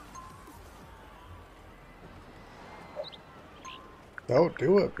 Don't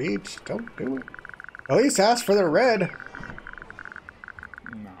do it, Beach. Don't do it. At least ask for the red.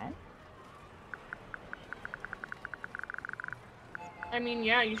 No. I mean,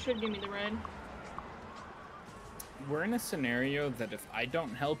 yeah, you should give me the red. We're in a scenario that if I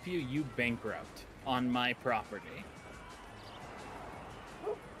don't help you, you bankrupt on my property.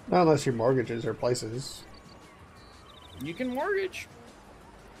 Not unless your mortgages or places. You can mortgage.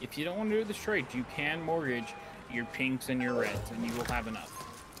 If you don't want to do this trade, you can mortgage your pinks and your reds, and you will have enough.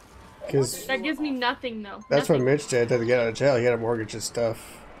 Because That gives me nothing, though. that's nothing. what Mitch did to get out of jail. He had to mortgage his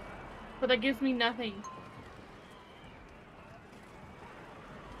stuff. But that gives me nothing.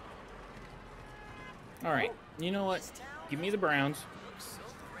 All right. You know what? Give me the Browns.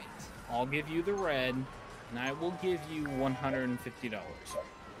 I'll give you the red, and I will give you $150.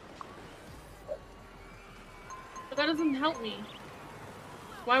 But that doesn't help me.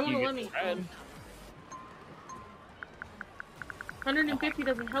 Why won't You it get let me? the red. 150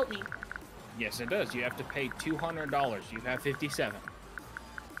 doesn't help me. Yes, it does. You have to pay $200. You have 57.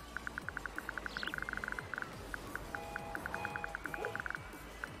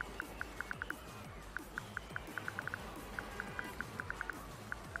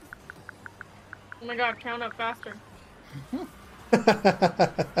 Oh my god, count up faster.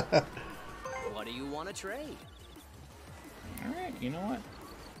 What do you want to trade? All right. You know what?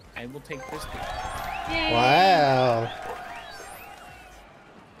 I will take this deal. Yay! Wow.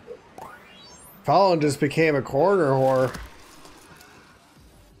 Colin just became a corner whore.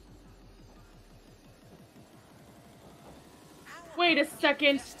 Wait a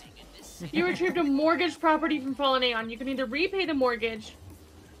second. You retrieved a mortgage property from Fallen Aeon. You can either repay the mortgage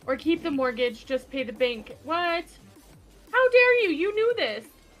or keep the mortgage, just pay the bank. What? How dare you? You knew this.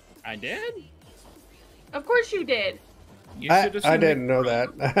 I did. Of course you did. You I should assume didn't know that.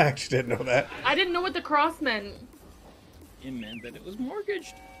 I actually didn't know that. I didn't know what the cross meant. It meant that it was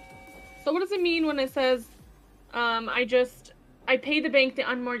mortgaged. So what does it mean when it says, I pay the bank the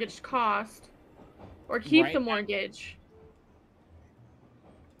unmortgaged cost, or keep Right the now- mortgage?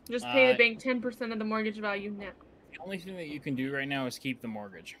 Just pay the Uh, bank 10% of the mortgage value now. The only thing that you can do right now is keep the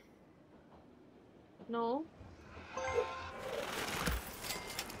mortgage. No?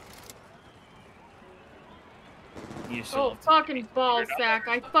 You still Oh, have to fucking ball sack.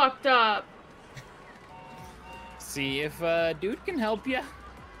 I fucked up. see if dude can help you.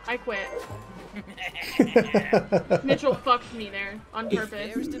 I quit. Mitchell fucked me there on If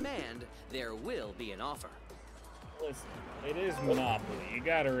purpose. there's demand, there will be an offer. Listen, it is Monopoly. You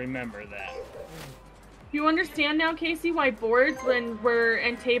gotta remember that. You understand now, Casey, why boards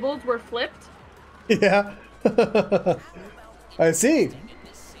and tables were flipped? Yeah. I see.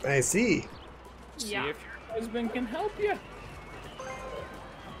 I see. See Yeah. if your husband can help you.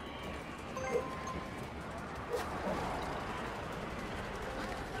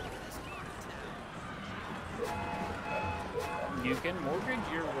 You can mortgage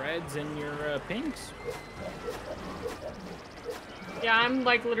your reds and your pinks. Yeah, I'm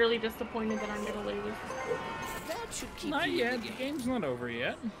like literally disappointed that I'm gonna lose. That should keep Not you yet. in The the game. game's not over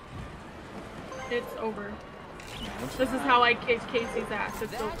yet. It's over. This is how I kicked Casey's ass.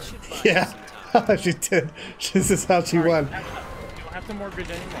 It's That over. should buy you Yeah. some time. She did. This is how she won. You don't have to mortgage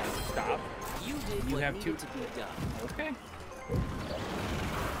anymore. Stop. You did You what have needed to- to be done. Okay.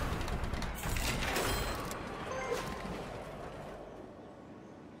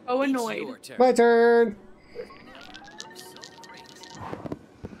 Oh, It's annoyed. your turn. My turn.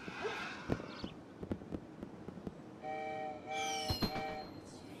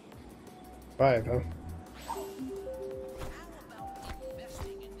 Five, huh?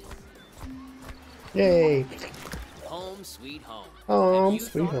 Yay. Home sweet home. Home Have you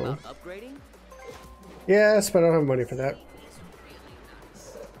sweet thought home. about upgrading? Yes, but I don't have money for that.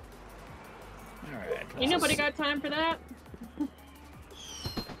 All right. Ain't nobody got time for that.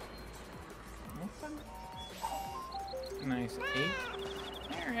 Nice 8.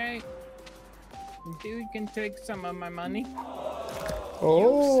 All right. Dude can take some of my money.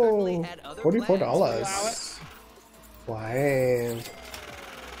 Oh, certainly had other $44. Wow.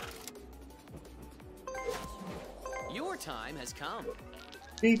 Your time has come.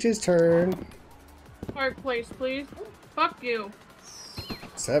 Peach's turn. Park place, please. Fuck you.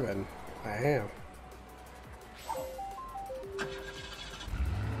 7. Wow.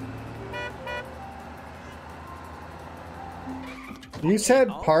 You said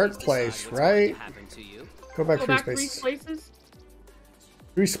park place, right? Go back Go 3 back 3 spaces. places.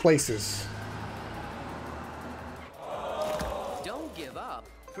 3 places. Don't give up.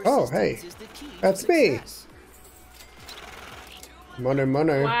 Oh, hey. Persistence is the key to That's me. success. Money,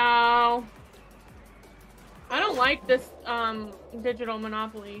 money. Wow. I don't like this digital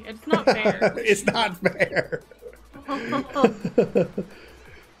monopoly. It's not fair. It's not fair.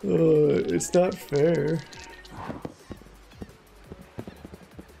 It's not fair.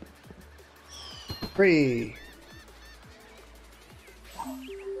 3.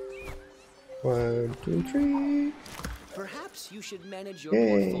 1, 2, 3. Perhaps you should manage your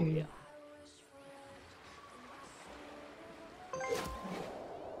Yay. portfolio.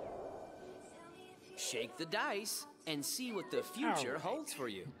 Shake the dice and see what the future Alright. holds for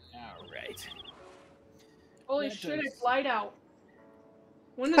you. All right. Holy That shit, does- it's light out.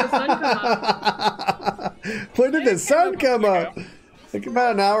 When did the sun come up? When did the sun come up? Like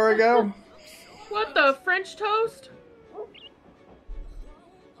about an hour ago. What the French toast?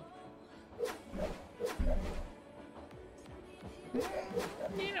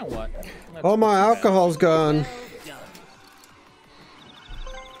 You know what? Let's All my do that. alcohol's gone. Well done.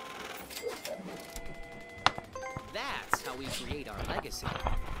 That's how we create our legacy.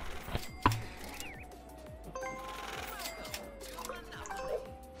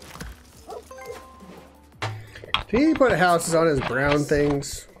 Did he put houses on his brown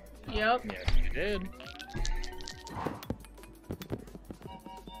things? Yep. Yes, you did.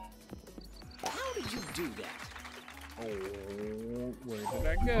 How did you do that? Oh, where did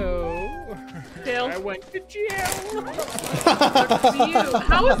I go? Jail. I went to jail. Good for you.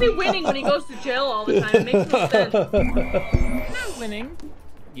 How is he winning when he goes to jail all the time? It makes no sense. Not winning.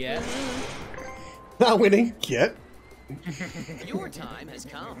 Yes. Not winning yet. Your time has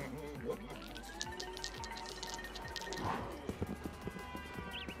come.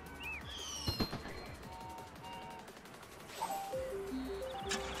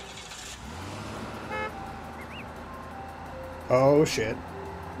 Oh shit.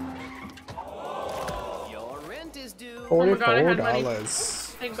 Your rent is due. my God, I had money.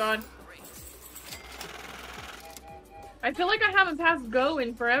 $44. Thank God. I feel like I haven't passed go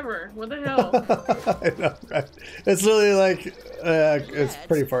in forever. What the hell? I know, right? It's literally like it's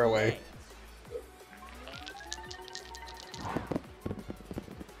pretty far away.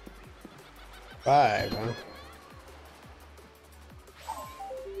 Play. 5, huh?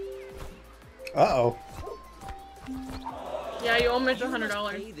 Uh-oh. Yeah, you owe Mitch You must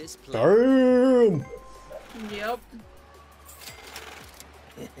 $100. pay this play. Damn! Yep.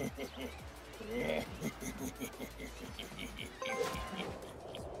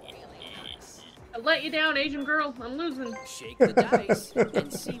 I let you down, Asian girl. I'm losing. Shake the dice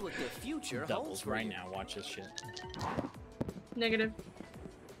and see what the future holds Doubles for right you. now. Watch this shit. Negative.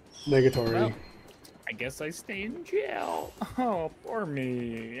 Negatory. Well, I guess I stay in jail. Oh, poor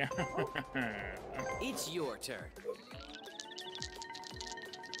me. It's your turn.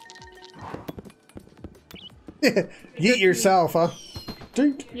 Yeet yourself, huh?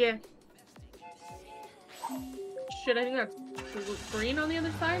 Drink. Yeah. Shit, I think that's green on the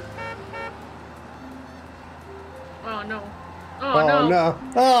other side. Oh no. Oh, Oh no. no.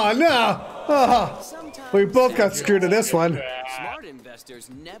 Oh no. Oh. Sometimes We both got screwed in this one. smart investors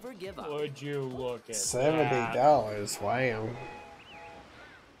never give up. Would you look at $70. Wow.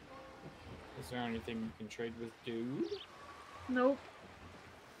 Is there anything you can trade with, dude? Nope.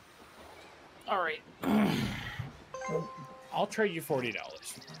 All right. I'll trade you $40.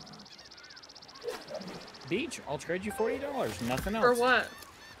 Beach, I'll trade you $40. Nothing else. For what?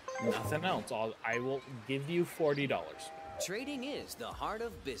 Nothing else. I will give you $40. Trading is the heart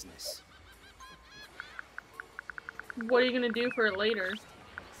of business. What are you gonna do for it later?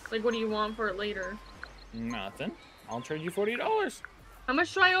 Like, what do you want for it later? Nothing. I'll trade you $40. How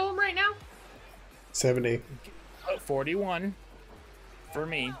much do I owe him right now? 70. 41 for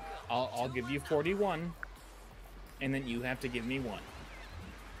me. I'll give you 41, and then you have to give me 1.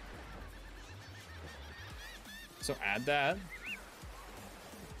 So add that,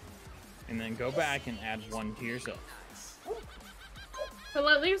 and then go back and add 1 to yourself. But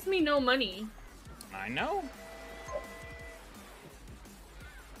that leaves me no money. I know.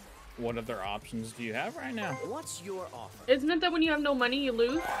 What other options do you have right now? What's your offer? Isn't it that when you have no money, you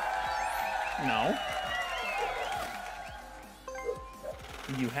lose? No.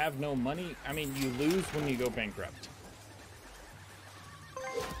 You have no money. I mean, you lose when you go bankrupt.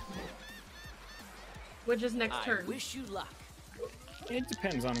 Which is next turn. I wish you luck. It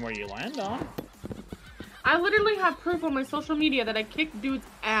depends on where you land on. I literally have proof on my social media that I kicked dude's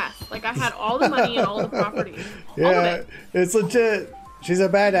ass. Like, I had all the money and all the property. All of Yeah, it. it's legit. She's a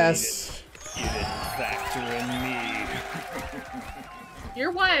badass. You didn't factor in me.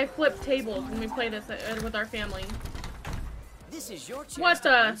 You're why I flip tables when we play this with our family. This is your chance What to the-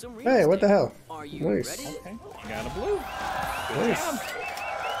 earn some real Hey, what the estate. hell? Are you Nice. ready? Okay, you got a blue. Good Nice. job.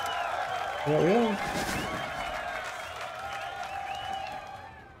 Yeah, yeah.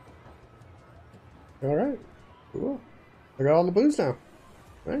 All right. Cool. I got all the blues now.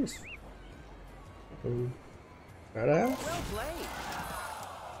 Nice. Got a house. Well played.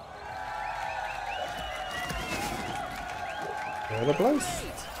 Got a place.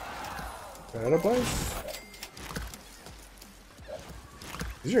 Got a place.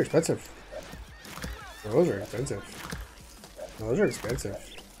 These are expensive. Those are expensive. Those are expensive.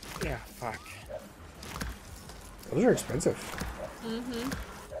 Yeah, fuck. Those are expensive. Mm-hmm.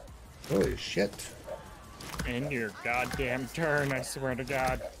 Holy shit. In your goddamn turn, I swear to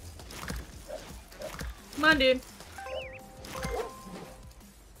God. Come on, dude.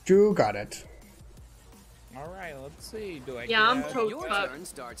 You got it. Alright, let's see. Do I Yeah, I'm get, toast Your fucked. turn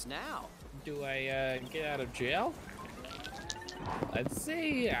starts now. do I get out of jail? Let's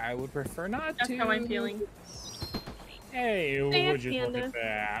see. I would prefer not That's to. how I'm feeling. Hey, Thanks, would you look Panda.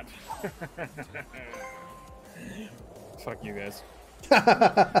 at that? Fuck you guys.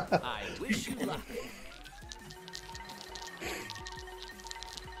 I wish you luck.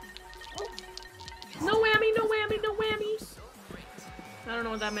 No whammy, no whammy, no whammy. I don't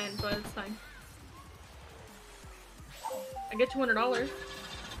know what that meant, but it's fine. I get $200.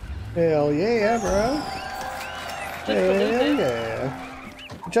 Hell yeah, bro. Just to lose Hell it.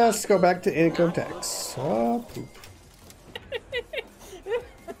 yeah. Just go back to income tax. Oh, poop.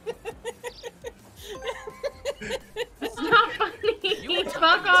 It's not funny.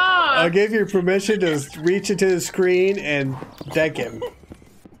 Fuck off. I'll give you permission to reach into the screen and deck him.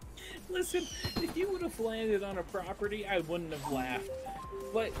 Listen, if you would have landed on a property, I wouldn't have laughed.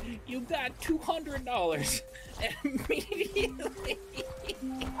 But you got $200 immediately.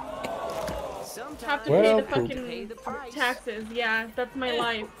 Sometimes Have to Well, pay the poop. pay fucking the price. taxes. Yeah, that's my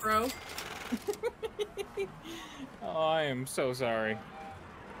life, bro. Oh, I am so sorry.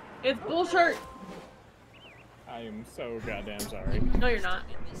 It's bullshit. I am so goddamn sorry. No, you're not.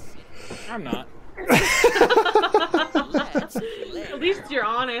 I'm not. Let's play. At least you're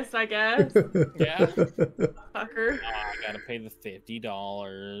honest, I guess. Yeah. Fucker. I gotta pay the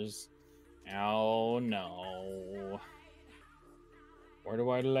 $50. Oh no. Where do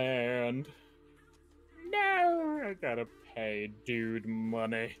I land? No, I gotta pay dude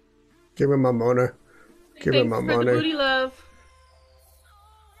money. Give him my money. Give him Thanks my for the money. booty love.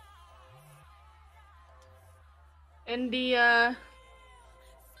 And the,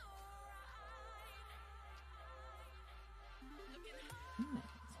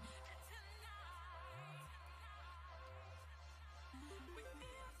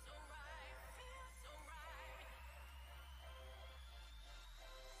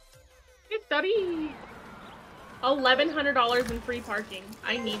 It's Debbie. $1,100 in free parking.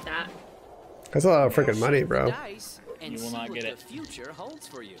 I need that. That's a lot of freaking money, bro. Dice and You will see not what get the it. future holds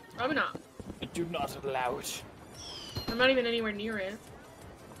for you. Probably not. I do not allow it. I'm not even anywhere near it.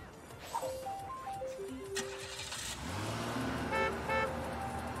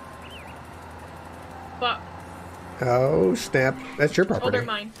 Fuck. Oh, snap. That's your Oh, property. they're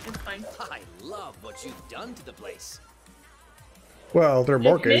mine. It's fine. I love what you've done to the place. Well, they're If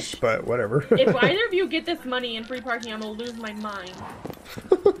mortgaged, Mitch- but whatever. If either of you get this money in free parking, I'm gonna lose my mind.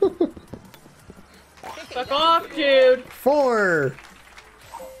 Fuck off, dude. 4.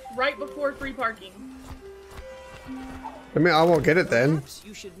 Right before free parking. I mean, I won't get it then. Perhaps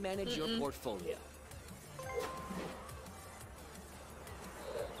you should manage your portfolio.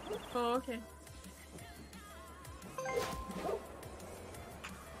 Oh, okay.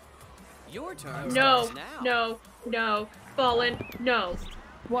 Your turn No, starts now. no, no. Fallen, no.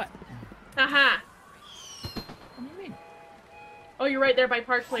 What? Haha. What do you mean? Oh, you're right there by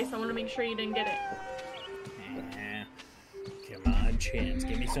Park Place. I want to make sure you didn't get it. Come on, Chance.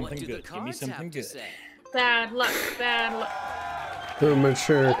 Give me What something do the good. Give me cards something have to good. say? Bad luck, bad luck. Too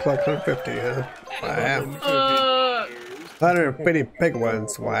mature, collect 150, huh? Wow. 150 big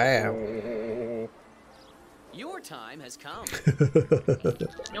ones, wow. Your time has come.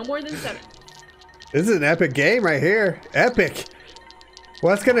 No more than 7. This is an epic game right here. Epic.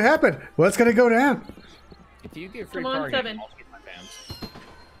 What's gonna happen? What's gonna go down? If you get free Come on, parking, 7. I'll keep my pants.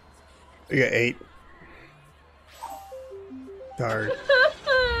 You got 8. Darn. You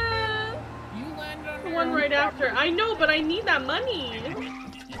land on The your one own right after. property. I know, but I need that money.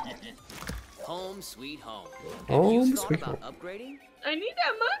 Home sweet home. Home Have you thought sweet about home. upgrading? I need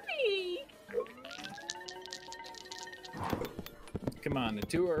that money. Come on, a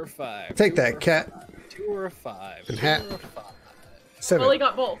 2 or a 5. Take 2 or that, a cat. 2 or a 5. And 2 hat. or a 5. 7. Well, he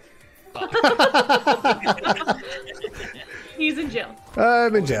got both. He's in jail.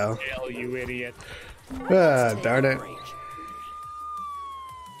 I'm in jail. Hell, you idiot. Ah, darn it.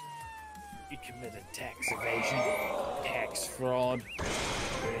 You committed tax evasion, tax fraud.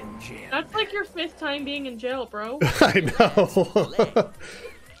 You're in jail. That's like your 5th time being in jail, bro. I know.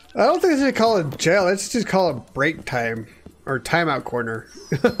 I don't think they should call it jail. Let's just call it break time or timeout corner.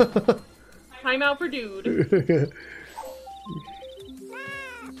 Time out for dude.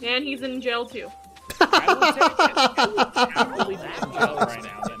 And he's in jail too. I will take it. I'm really in jail right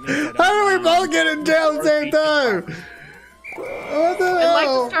now. That means I don't How do we mind. both get in jail at the same time? What the I'd like to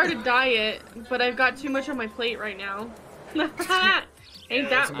hell? start a diet, but I've got too much on my plate right now. Ain't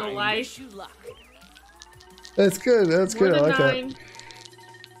that the life? Wish you luck. That's good. That's More good. I than like 9.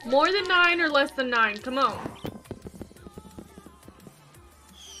 More than 9 or less than 9. Come on.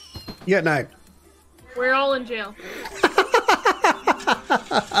 that. You got 9. We're all in jail.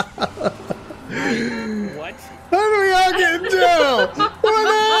 What? How do we all get in jail? What the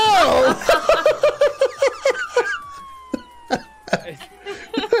hell?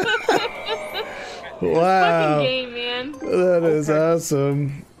 Wow. Fucking game, man. That is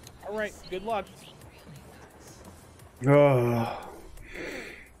awesome. All right. Good luck. Oh.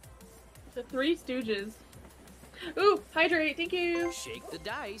 The Three Stooges. Ooh, hydrate. Thank you. Shake the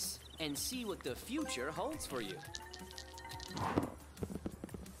dice and see what the future holds for you.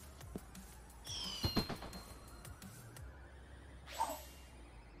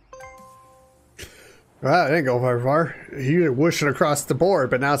 Wow, it didn't go very far. You were whooshing across the board,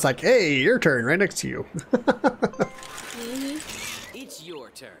 but now it's like, hey, your turn, right next to you. It's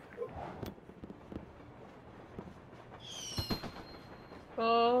your turn.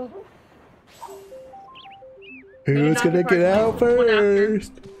 Oh. Who's not gonna be get out part one after.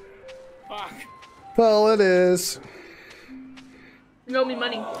 first? Fuck. Well, it is. You owe me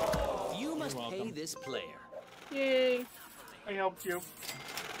money. You must pay welcome. this player. Yay. I helped you.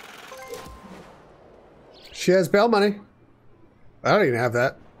 She has bail money. I don't even have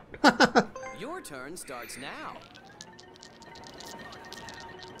that. Your turn starts now.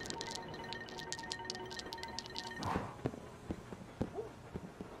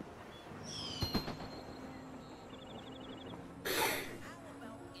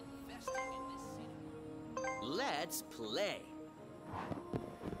 Let's play.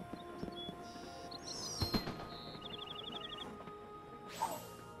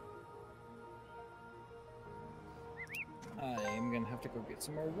 I'm gonna have to go get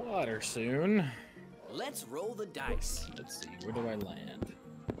some more water soon. Let's roll the dice. Let's see, where do I land?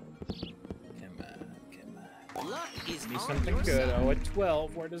 Come on, come on. Luck is Give me on something your good. side. Oh, a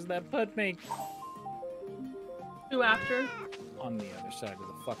 12. Where does that put me? 2 after. On the other side of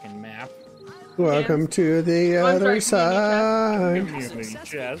the fucking map. Welcome to the I'm other sorry, Give side. me a mini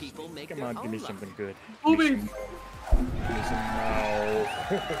Successful chest. people make Come their on, give me own luck. something good. Moving. Give me some no.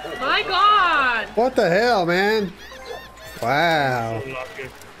 My God. What the hell, man? Wow.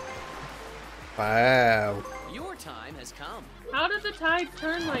 Wow. Your time has come. How did the tides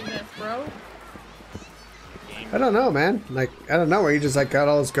turn like this, bro? I don't know, man. Like, I don't know where he just like got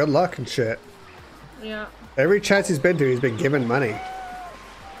all his good luck and shit. Yeah. Every chance he's been to, he's been given money.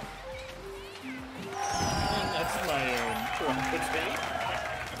 That's my trumpet bait.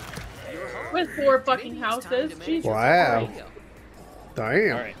 You're home. With 4 fucking Maybe it's time houses. to manage Jesus your Wow. Christ. portfolio.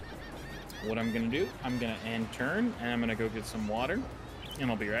 Damn. All right. What I'm gonna do? I'm gonna end turn, and I'm gonna go get some water,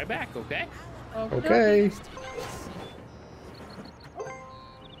 and I'll be right back. Okay? Okay.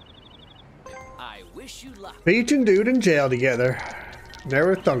 I wish you luck. Peach and Dude in jail together.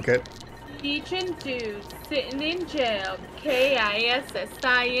 Never thunk it. Peach and Dude sitting in jail.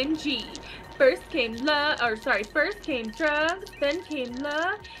 K-I-S-S-I-N-G. First came first came drugs, then came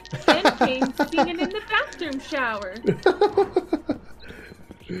love, then came singing in the bathroom shower.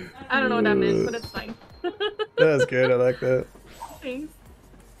 I don't know what that meant, but it's fine. That was good. I like that. Thanks.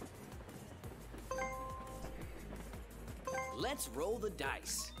 Let's roll the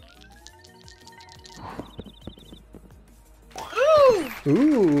dice. Ooh!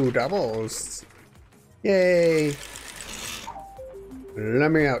 Ooh, doubles. Yay. Let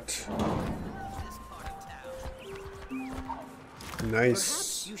me out. Nice.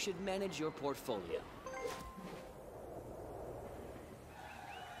 Perhaps you should manage your portfolio.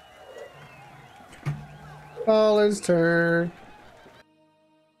 Colin's turn.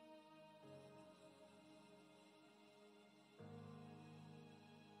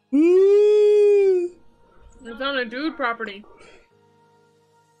 Ooh. It's on a dude property.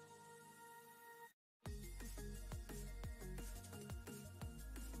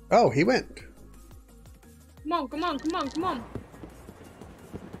 Oh, he went. Come on, come on, come on, come on.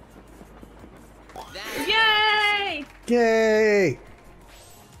 That's Yay! Yay.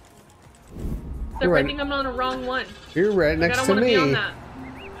 They're You're right. thinking I'm on a wrong one. You're right Like, I next don't to want to be on me. that.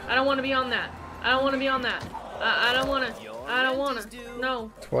 I don't want to be on that. I don't want to be on that. I don't want to. I don't want to.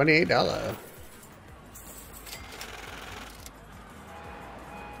 No. $28.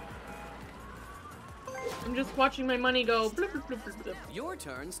 I'm just watching my money go. Bloop, bloop, bloop, bloop, bloop. your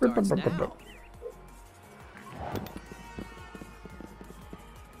turn starts now.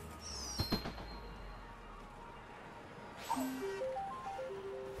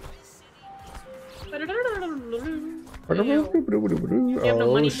 Ew. Oh have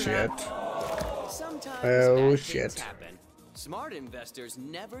no money for shit. that. Sometimes Oh, bad shit. things happen. Smart investors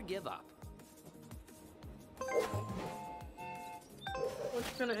never give up. What you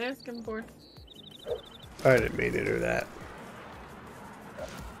gonna ask him for? I didn't mean to do that.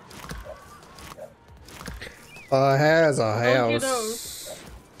 Has a Don't do house. those.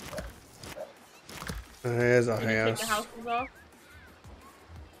 Has a Can you take the house. houses off?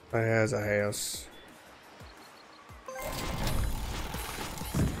 Has a house.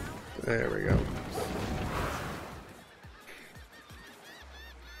 There we go.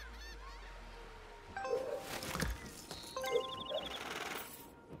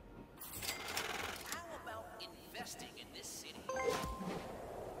 How about investing in this city?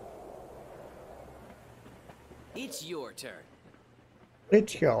 It's your turn.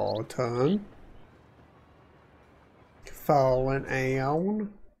 It's your turn. Falling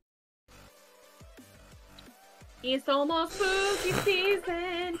on. It's almost spooky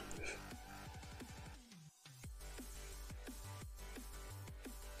season.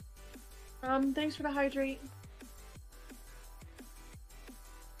 Thanks for the hydrate.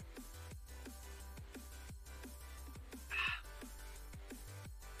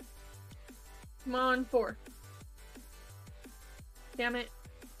 Come on, 4. Damn it.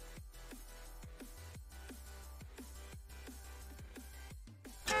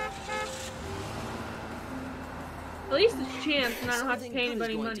 At least it's a chance and I don't have to Something pay good is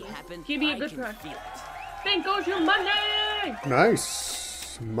anybody going money. to happen. Give me a I good can cry. feel it. Thank goes your money!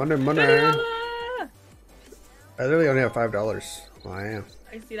 Nice. Money, money. Money! I really only have $5. Well, I am.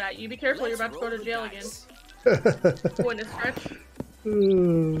 I see that. You be careful, you're about to go to jail again. Wouldn't it stretch?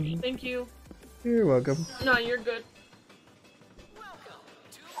 Thank you. You're welcome. No, you're good.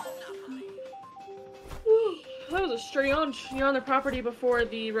 That was a strange. You're on the property before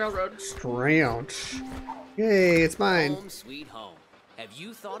the railroad. Strange. Yay, it's mine. Home sweet home. Have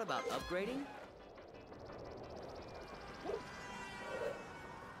you thought about upgrading?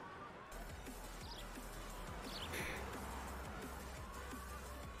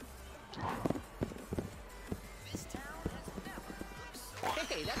 This town has never looked so.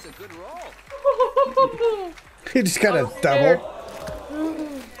 Hey, that's a good roll. You just got a Oh, double.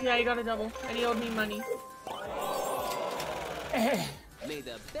 Yeah, you got a double. And he owed me money. May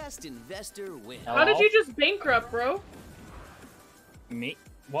the best investor win. How did you just bankrupt, bro? Me?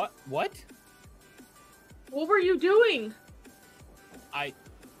 What? What? What were you doing? I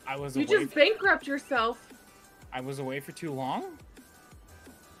was You away. just bankrupt yourself. I was away for too long.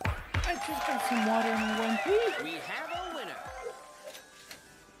 I just got some water and I went pee. We have a winner.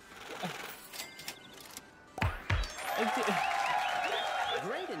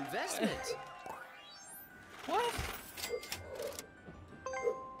 Great investment. What?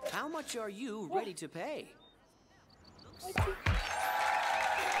 How much are you ready to pay? I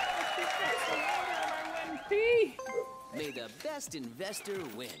just got some water and I went pee. May the best investor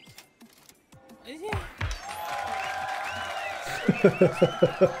win.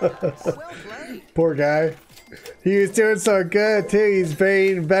 Well played. Poor guy. He was doing so good too. He's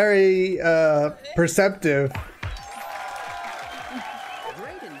being very perceptive.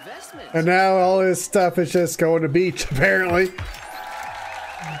 Great investment. And now all his stuff is just going to beach, apparently.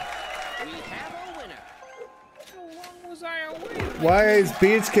 have a winner. How long was I away? Why is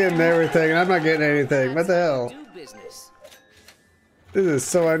Beach getting everything and I'm not getting anything? What the hell? Do business. This is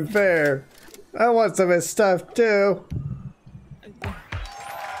so unfair. I want some of his stuff too.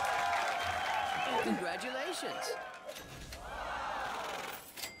 Congratulations.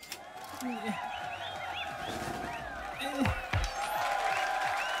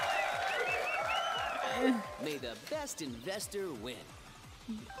 May the best investor win.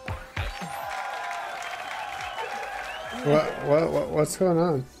 What's going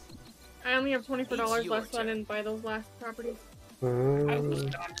on? I only have $24 left, so I didn't buy those last properties. I was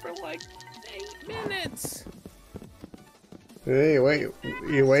gone for like 8 minutes. Hey, wait,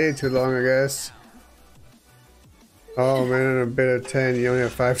 you waited too long, I guess. Oh man, in a bid of 10, you only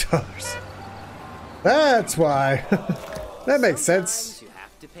have $5. That's why. That makes sense. Sometimes you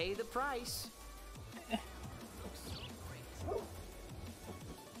have to pay the price.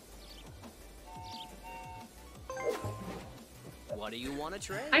 What do you want to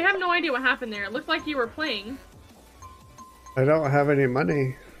trade? I have no idea what happened there. It looked like you were playing. I don't have any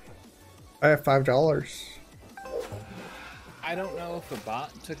money. I have $5. I don't know if a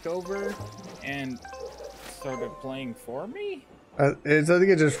bot took over and started playing for me. I think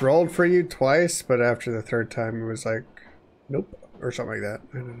it just rolled for you twice, but after the third time, it was like, nope, or something like that.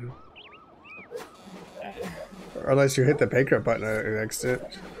 I don't know. Or unless you hit the bankrupt button on accident.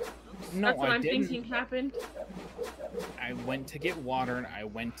 No, That's what I I'm didn't. thinking happened. I went to get water and I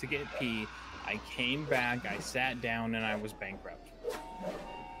went to get pee. I came back, I sat down, and I was bankrupt.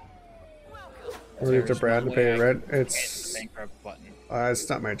 Or you have to There's Brad no to pay way I rent. can hit It's the bankrupt button. it's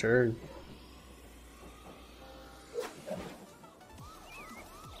not my turn.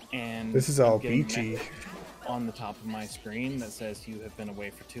 And This is all I'm getting a beachy. message on the top of my screen that says you have been away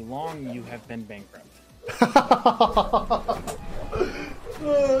for too long. You have been bankrupt.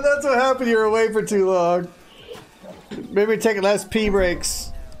 Oh, that's what happened. You were away for too long. Maybe take less pee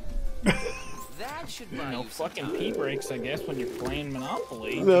breaks. That should buy No you some fucking time. pee breaks, I guess, when you're playing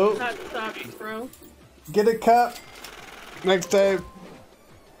Monopoly. No. That sucks, bro. Get a cup next time.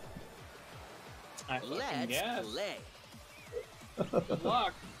 I fucking Let's guess. play. Good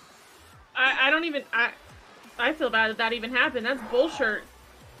luck. I don't even I feel bad that even happened. That's bullshit.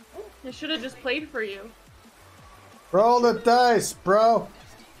 I should have just played for you. Roll the dice, bro.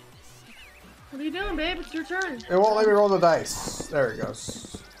 What are you doing, babe? It's your turn. It won't let me roll the dice. There it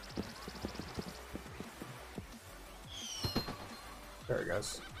goes. There it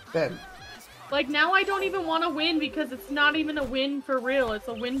goes. Dead. Like, now I don't even want to win because it's not even a win for real. It's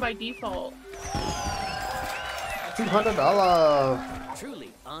a win by default. $200.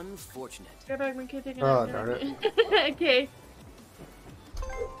 Truly unfortunate. Get back my kid taking Oh, darn it. Okay.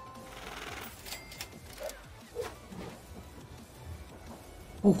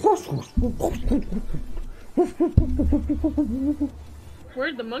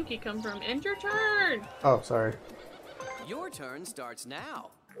 Where'd the monkey come from? End your turn! Oh, sorry. Your turn starts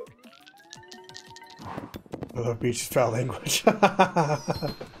now. Oh, beach is foul language.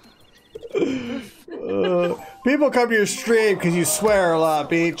 People come to your stream because you swear a lot,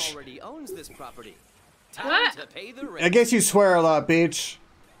 Beach. Already owns this property. Time What? to pay the rent. I guess you swear a lot, Beach.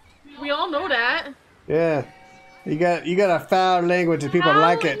 We all know that. Yeah. You got a foul language and people How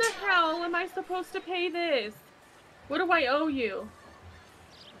like in it. the hell am I supposed to pay this? What do I owe you?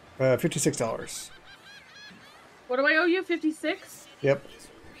 $56. What do I owe you? 56? Yep.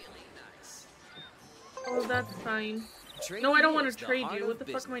 Oh, that's fine. Trading No, I don't want is to the trade heart you. of What the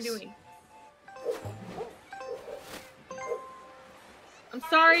fuck am I business. doing? I'm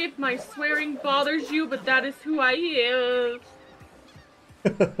sorry if my swearing bothers you, but that is who I am.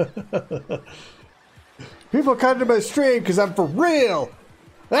 People come to my stream because I'm for real.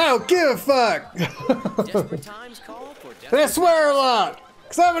 I don't give a fuck. Desperate times call for And I desperate. swear a lot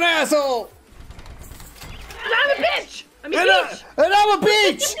because I'm an asshole. And I'm a bitch! I'm a And, bitch! and I'm a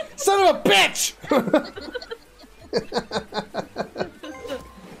bitch. Son of a bitch.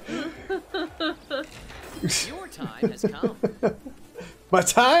 Your time has come. My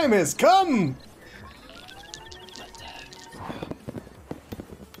time has come.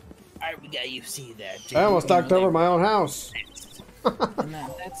 Alright, we got you see that. I almost knocked over my own house. And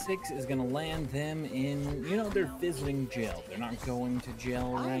that 6 is gonna land them in, you know, they're visiting jail. They're not going to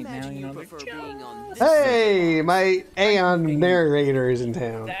jail I right now, imagine you you know, they're prefer chilling. being on this Hey, my Aeon narrator is in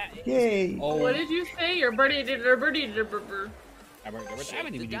town. That is Yay. What did you say? Your birdie did her birdie did her. Alright,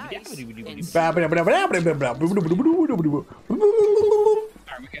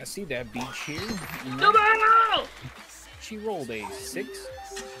 we gotta see that beach here. No, no! She rolled a 6.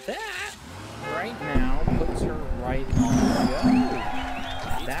 That right now puts her right on go.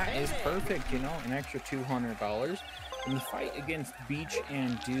 That is perfect, you know, an extra $200. In the fight against Beach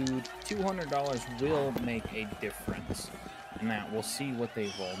and Dude, $200 will make a difference. And that we'll see what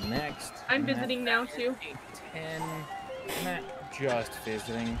they roll next. I'm visiting now too. 10. And that just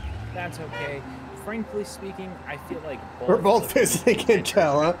visiting. That's okay. Frankly speaking, I feel like We're both visiting in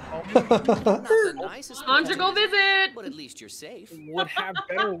jail, Conjugal visit! But at least you're safe. would have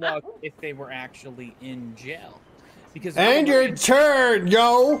better luck if they were actually in jail. Because And your turn,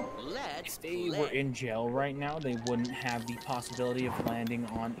 yo! if they were in jail right now, they wouldn't have the possibility of landing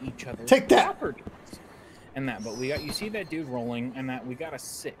on each other's Take that! properties. And that, but we got, you see that dude rolling, and that we got a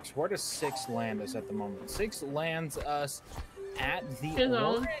 6. Where does 6 land us at the moment? 6 lands us at the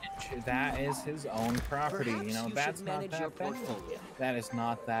orange. That is his own property. Perhaps you know, you that's should not manage that your bad. portfolio. That is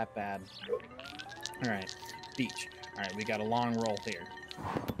not that bad. All right, Beach. All right, we got a long roll here.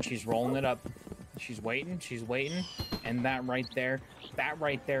 She's rolling it up. She's waiting, and that right there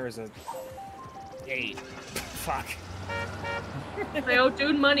is a 8. Fuck. I owe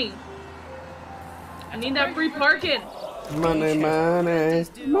dude money. I need that free parking. Money, money,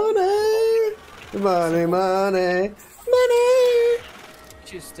 money, money, money, money.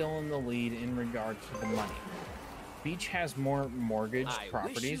 She's still in the lead in regard to the money. Beach has more mortgage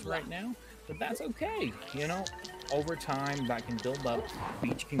properties right now, but that's okay. You know, over time that can build up.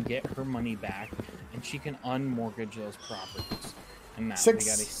 Beach can get her money back, and she can unmortgage those properties. And that we got a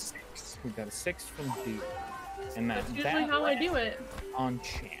 6. We got a 6 from Dude, and That's usually how I do it. on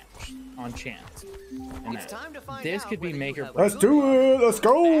chance. And It's time to find this out could be whether make you or have Let's break. do it. Let's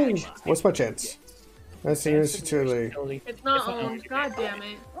go. What's my chance? That's the Chance of utility. It's not If I owned. God damn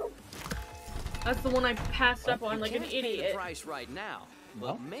it. That's the one I passed up on like an Can't pay the idiot. price right now,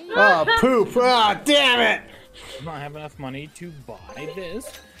 Well, but maybe Oh, poop. Ah, damn it. does not have enough money to buy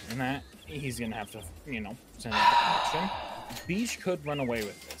this, and that he's gonna have to, you know, send it to auction. Beach could run away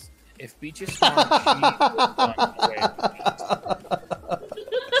with this. If Beach is smart, she could run away with this.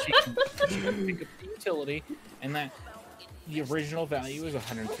 She can pick up the utility, and that the original value is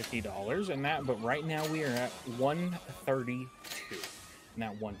 $150, and that, but right now we are at 132.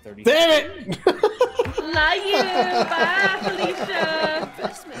 Not 132. Damn it. Love you. Bye, Felicia.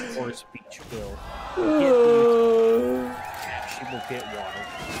 Of course, Beach will get the she will get water.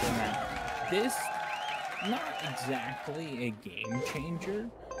 And that this not exactly a game changer.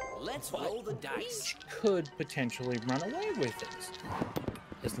 let's But roll the dice. Beach could potentially run away with this.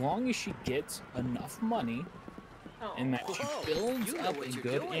 As long as she gets enough money Oh. and that she Whoa, builds you know up what a you're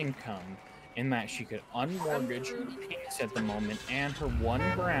good doing. income and that she could unmortgage her piece at the moment and her 1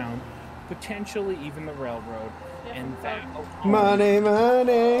 brown, potentially even the railroad, and that Money,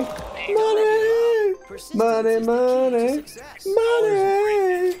 money, money, Persistence money, is the key to money, success.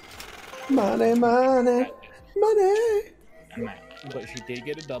 money, money, money, money. and that. But she did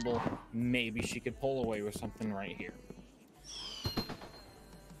get a double. Maybe she could pull away with something right here.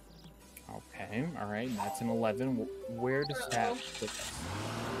 Okay, all right, that's an 11. Where does that put us?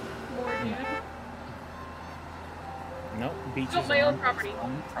 More dude. Nope, Beach Oh, is my own on property.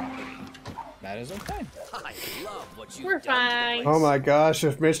 own property. That is okay. I love what you've We're done, fine. boys. Oh my gosh,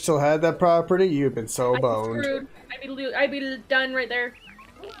 if Mitch still had that property, you've been so I'd be boned. screwed. I'd be done right there.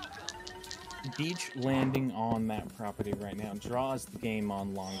 Beach landing on that property right now draws the game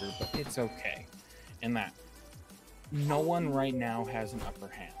on longer, but it's okay. In that, no one right now has an upper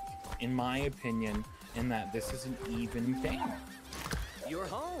hand, in my opinion, in that this is an even game. You're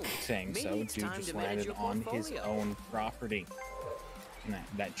home. Saying Maybe so, it's dude time just to manage landed your on his portfolio. own property. And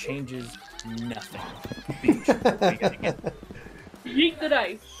that changes nothing. Beach, we gotta get. Yeet the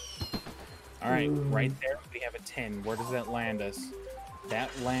dice. All right, right there we have a 10. Where does that land us? That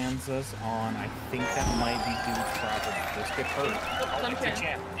lands us on, I think that might be Dude's property. This could hurt. Oh, it's a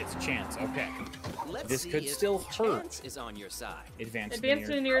chance. It's a chance. Okay. Let's This see could if still hurt. chance is on your side. Advanced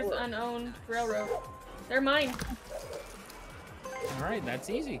Advanced engineers. Engineers unowned railroad. They're mine. All right, that's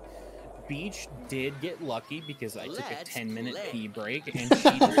easy. Beach did get lucky because I took a Let's 10-minute play. pee break and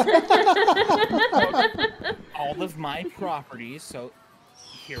she just all of my properties. So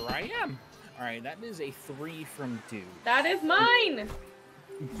here I am. All right, that is a 3 from Dude. That is mine.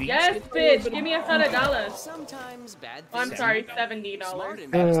 Beach Yes, gets a little bitch. bit Give of me $100. Sometimes bad Oh, I'm things sorry, happen. $70. Smart That's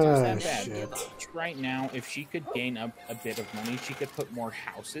investors not Ah, that never bad. shit. give up. Right now, if she could gain up a bit of money, she could put more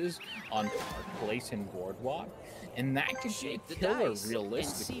houses on Park Place and Boardwalk, and that could be Shake the killer dice and see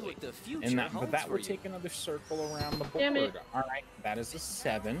realistically. what the future And that, holds but that for would you. take another circle around the Damn it. board. All right, that is a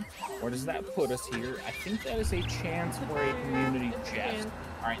 7. Where does that put us here? I think that is a chance for a community chest.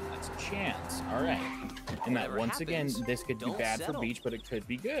 All right, that's a chance. All right, and that Whatever once again, happens, this could be don't bad for settle. Beach, but it could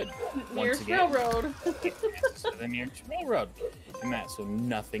be good. Once Nearest again, railroad. to the nearest railroad. And that, so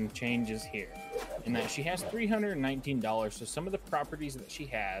nothing changes here. And that she has $319, so some of the properties that she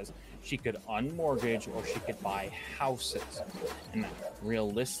has, she could unmortgage or she could buy houses. And that,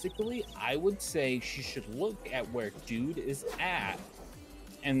 realistically, I would say she should look at where Dude is at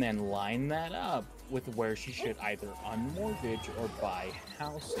and then line that up with where she should either unmortgage or buy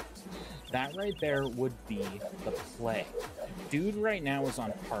houses. That right there would be the play. Dude right now is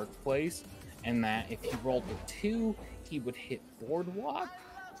on Park Place, and that if he rolled a 2, he would hit Boardwalk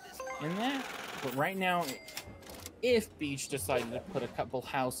in that. But right now, if Beach decided to put a couple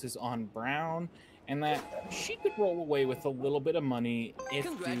houses on Brown, and that she could roll away with a little bit of money if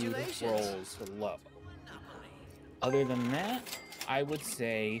Dude rolls low. Other than that, I would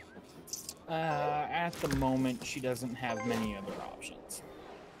say at the moment she doesn't have many other options.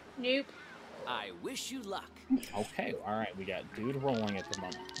 Nope. I wish you luck. Okay, all right, we got Dude rolling at the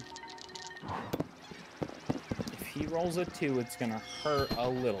moment. If he rolls a 2, it's gonna hurt a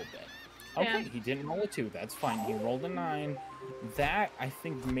little bit. Okay, Yeah. he didn't roll a 2. That's fine. He rolled a 9. That, I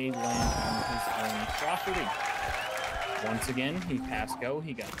think, may land on his own property. Once again, he passed go.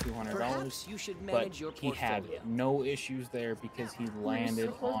 He got $200. Perhaps you should manage your But he had portfolio. no issues there because he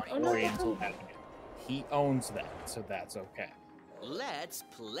landed on Oriental Avenue. He owns that, so that's okay. Let's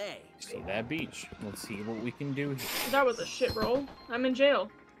play. See that beach. Let's see what we can do here. That was a shit roll. I'm in jail.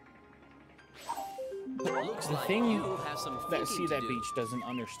 Looks The like thing you have some that thinking to do. Beach doesn't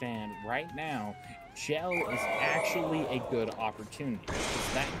understand right now, Gel is actually a good opportunity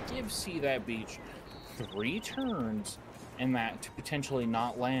because that gives See That Beach 3 turns and that to potentially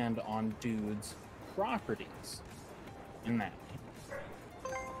not land on Dude's properties. And that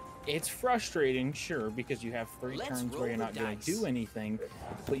it's frustrating, sure, because you have 3 Let's turns roll where you're the not going dice. to do anything,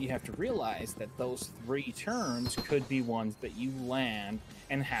 but you have to realize that those 3 turns could be ones that you land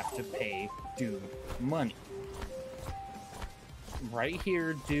and have to pay Dude money. Right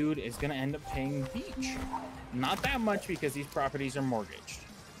here, Dude is going to end up paying Beach. Not that much because these properties are mortgaged.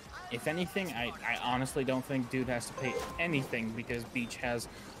 If anything, I honestly don't think Dude has to pay anything because Beach has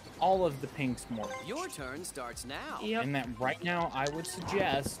all of the pinks mortgaged. Your turn starts now. Yep. And that right now, I would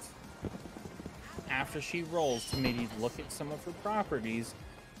suggest, after she rolls, to maybe look at some of her properties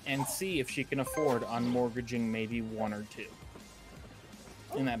and see if she can afford unmortgaging maybe 1 or 2.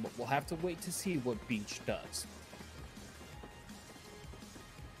 And that, but we'll have to wait to see what Beach does.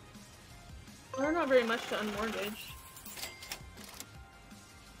 Or not very much to unmortgage.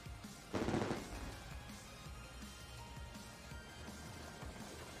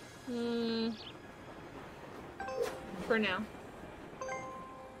 For now.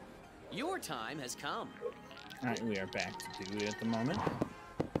 Your time has come. All right, we are back to Dude at the moment.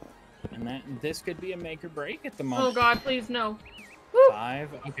 And that this could be a make or break at the moment. Oh god, please no. 5.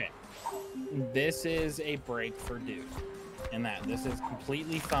 Okay. This is a break for Dude. And that this is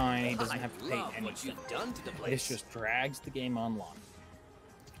completely fine. He doesn't have to pay love what anything. you've done to the This place. just drags the game on long.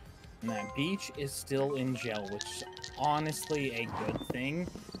 And that Beach is still in jail, which is honestly a good thing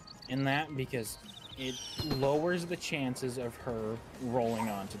in that because it lowers the chances of her rolling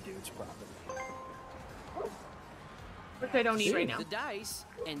onto Dude's property. Which I don't need right Shoot now. the dice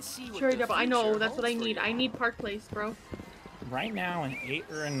and see what Sure, the I know, future that's what I holds for need. you. I need Park Place, bro. Right now, an 8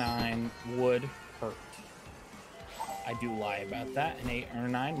 or a 9 would hurt. I do lie about that. An 8 or a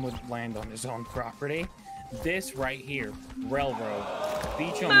 9 would land on his own property. This right here, Railroad,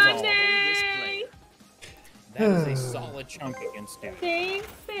 Beach owns all of it. Monday! That is a solid chunk against Dude. Thanks,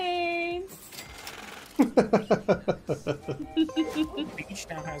 thanks. Beach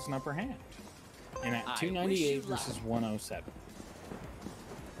now has an upper hand. And at I 298 wish you luck. versus 107.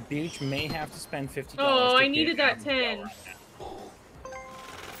 Beach may have to spend $50. Oh, to I needed get that out of jail 10. right now.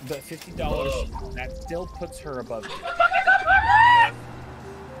 The $50, that still puts her above you.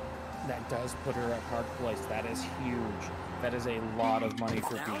 That does put her at Park Place. That is huge. That is a lot of money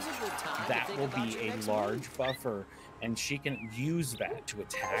for Now's Beach. a good time to That think will about be your a next large move. buffer, and she can use that to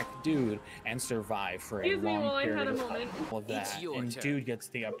attack Dude and survive for a Excuse me long while I period had a of time. moment. All of It's that, your and turn. Dude gets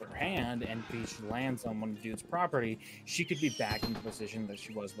the upper hand, and Beach lands on one of Dude's property. She could be back in the position that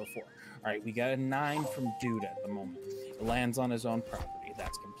she was before. All right, we got a 9 from Dude at the moment. It lands on his own property.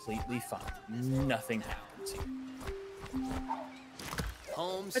 That's completely fine. Nothing happens here.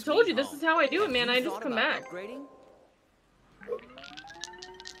 Home I told you, sweet this home. is how I do it, Have man. you I just thought come about back. upgrading?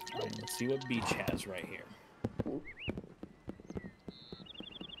 All right, let's see what Beach has right here.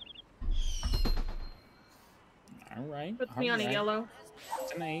 All right. Puts me on a yellow.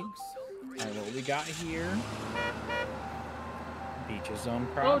 An eggs. All right, what we got here? Beach's own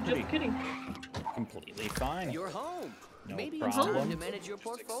Oh, property. just kidding. Completely fine. You're home. No Maybe problem. it's time to manage your Just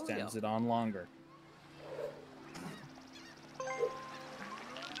portfolio. extends it on longer.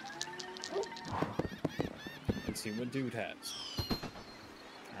 Let's see what dude has.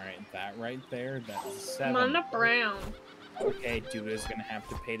 All right, that right there, that's a 7. I'm on a brown. Okay, dude is gonna have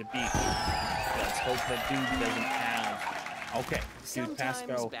to pay the beach. Let's hope that dude doesn't have. Okay, dude pass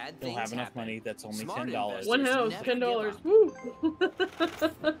go. He'll have enough money. That's only $10. One house, $10. Woo!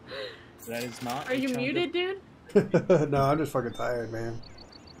 That is not. Are you muted, dude? No, I'm just fucking tired, man.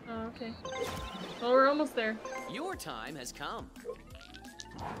 Oh, okay. Well, we're almost there. Your time has come.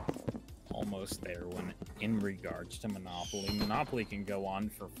 Almost there when in regards to Monopoly. Monopoly can go on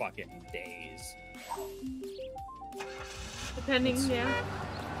for fucking days. Depending, yeah.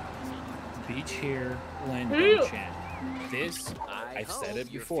 Beach here, land Ew. chant. This, I've said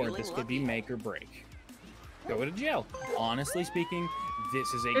it before, this could be make or break. Go to jail. Honestly speaking, this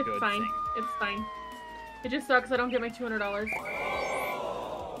is a It's good fine. thing. It's fine. It just sucks I don't get my $200.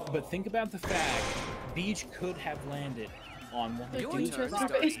 But think about the fact, Beach could have landed on one of Your dude's turn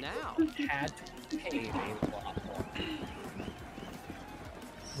properties. starts now. Had to pay a lot more.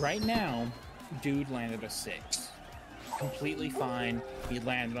 Right now, dude landed a 6. Completely fine. He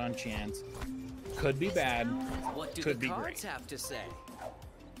landed on chance. Could be bad. What do Could the be cards great. have to say?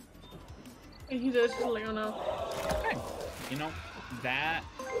 And he does just like, oh no. Okay. You know, that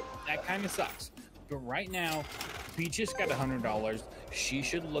kind of sucks. But right now, Beach just got $100. She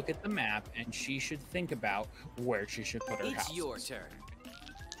should look at the map and she should think about where she should put her house. It's your turn.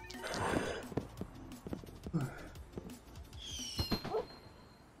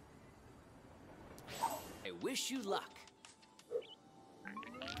 I wish you luck.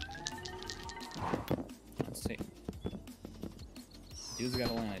 Let's see. Dude's got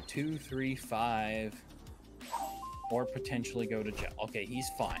to land a 2, 3, 5, or potentially go to jail. Okay, he's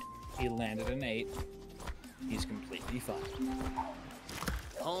fine. He landed an 8. He's completely fine.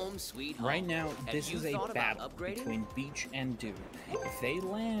 Home sweet home. Right now, Have this you is a thought about battle upgrading? between Beach and Dude. If they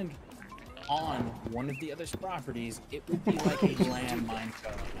land on one of the other's properties, it would be like a landmine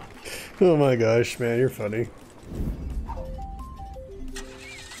going on. Oh my gosh, man, you're funny.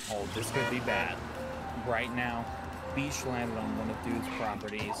 Oh, this could be bad. Right now, Beach landed on one of Dude's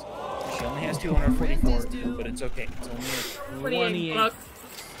properties. She only has 244, but it's okay. It's only a 28. $28.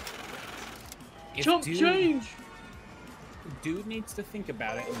 If Chump change! Dude needs to think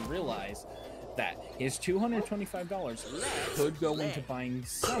about it and realize that his $225 could go into buying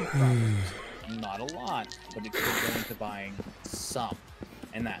some properties. Not a lot, but it could go into buying some.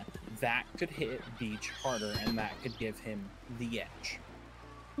 And that could hit Beach harder, and that could give him the edge.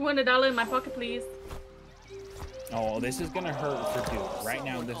 $200 in my pocket, please. Oh, this is gonna hurt for Dude. Right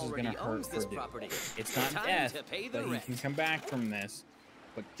now, Someone this is gonna already hurt owns for this Dude. property. It's not Time death, to pay the but he rent. can come back from this.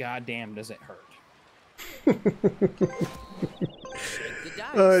 But goddamn, does it hurt? Shake the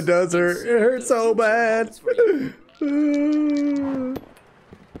dice Oh, it does and hurt. see It what hurts the so future bad. holds for you.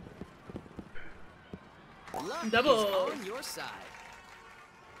 Luck Double. is on your side.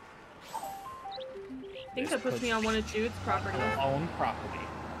 I think that puts me on one of Jude's properties. Own property.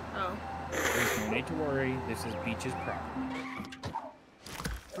 Oh. There's no need to worry. This is Beach's property.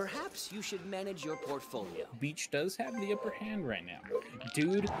 Perhaps you should manage your portfolio. Beach does have the upper hand right now.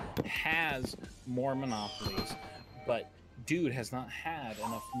 Dude has more monopolies, but Dude has not had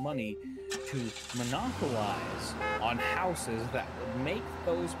enough money to monopolize on houses that would make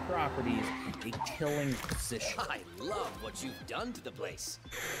those properties a killing position. I love what you've done to the place.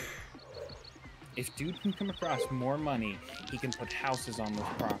 If Dude can come across more money, he can put houses on those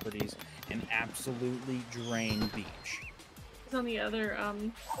properties and absolutely drain Beach. He's on the other,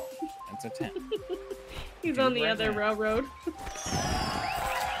 That's a 10. he's Dude on the right other now. railroad.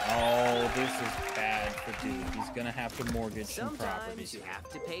 Oh, this is bad for Dude. He's gonna have to mortgage some Sometimes properties. you have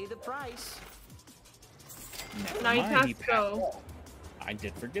to pay the price. Never Now he mind, passed go. I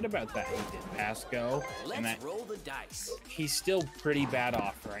did forget about that. He did pass go, and that Let's roll the dice. he's still pretty bad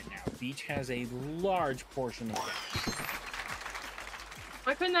off right now. Beach has a large portion of that.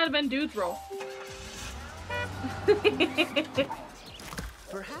 Why couldn't that have been Dude's roll?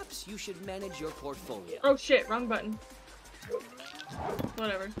 Perhaps you should manage your portfolio. Oh shit, wrong button.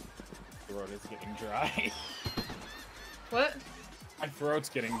 Whatever. Throat is getting dry. What? My throat's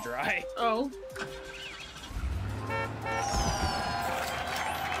getting dry. Oh.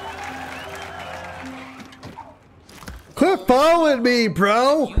 Quit following me,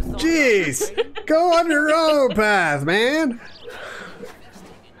 bro! Jeez! Go on your own path, man!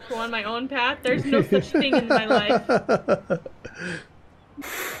 Go on my own path? There's no such thing in my life.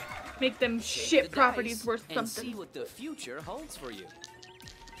 Make them Shake shit the properties dice worth and see something. what the future holds for you.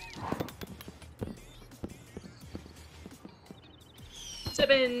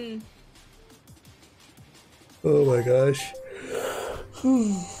 7. Oh my gosh.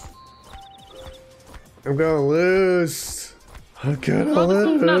 I'm gonna lose. I'm gonna Oh, this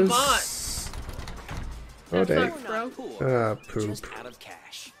one's not lose. bought. Oh, That dang. sucks, bro. Ah, poop. Just out of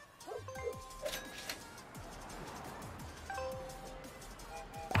cash.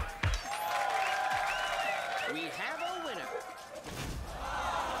 We have a winner.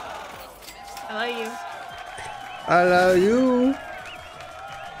 I love you. I love you.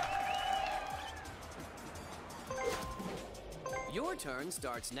 Your turn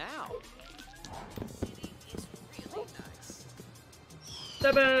starts now.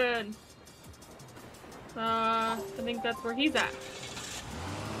 7. I think that's where he's at.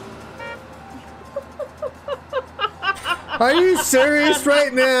 Are you serious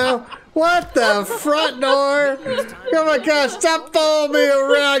right now? What the front door? Oh my gosh, stop following me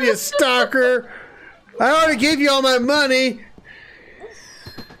around, you stalker. I already gave you all my money.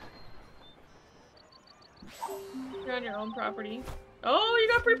 You're on your own property. Oh, you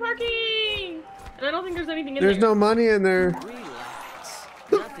got free parking! And I don't think there's anything in There's there. no money in there. Relax.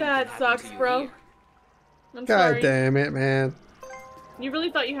 Nothing That can happen sucks, to you bro. here. I'm God sorry. damn it, man. You really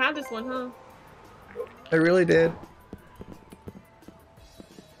thought you had this one, huh? I really did.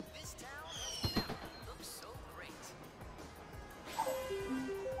 This town looks so great.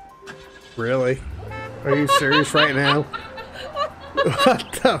 Really? Are you serious right now?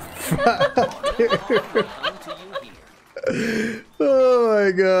 What the fuck, dude? Come to you here. Oh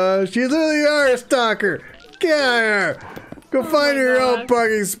my gosh, you literally are a stalker. Get out of here. Go find my your own gosh.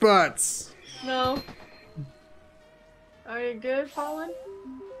 parking spots. No. Are you good, Fallen?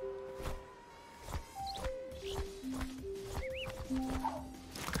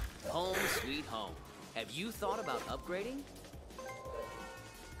 Home sweet home. Have you thought about upgrading?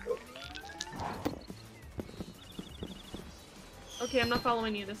 Okay, I'm not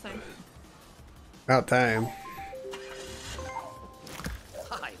following you this time. About time.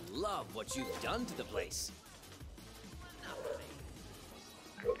 I love what you've done to the place.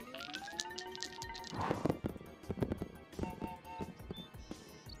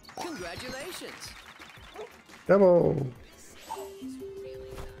 Congratulations. Double.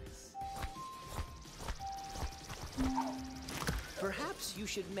 Perhaps you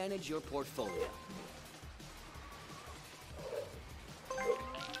should manage your portfolio.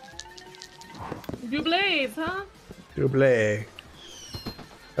 Doubles, huh? Double.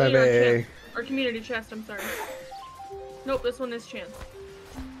 Or Baby. chance. Or community chest, I'm sorry. Nope, this one is chance.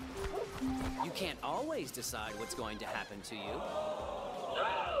 You can't always decide what's going to happen to you.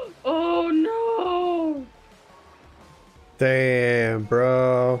 Oh no! Damn,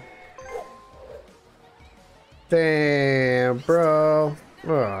 bro. Damn, bro.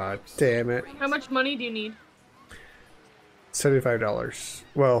 Oh, damn it. How much money do you need? $75.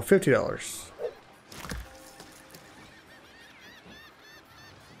 Well, $50.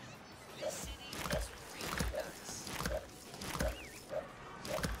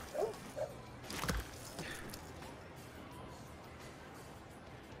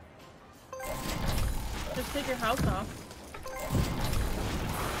 Just take your house off.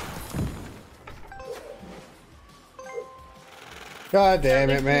 God damn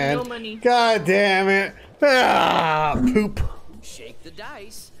That it, makes me man. no money. God damn it. Ah, poop. Shake the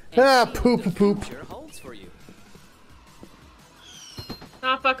dice. Ah, And see poop, what the poop. future holds for you.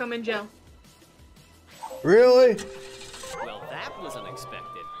 Ah, fuck, I'm in jail. Really? Well, that was unexpected.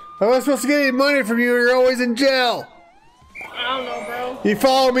 How am I supposed to get any money from you? You're always in jail. I don't know, bro. You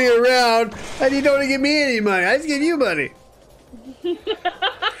follow me around and you don't give me any money. I just give you money. I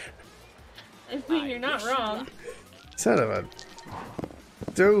mean, you're not wrong. Son of a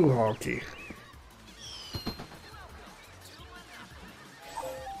do honky.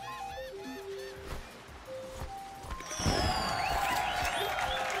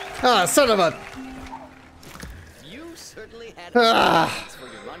 Ah, son of a. You certainly had Ah. plans for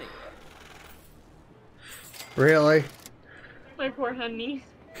your money. Really? My poor honey.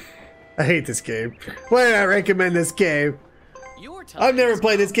 I hate this game. Why did I recommend this game? Your time I've never is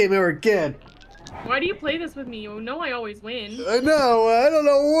played this game ever again. Why do you play this with me? You know I always win. I know, I don't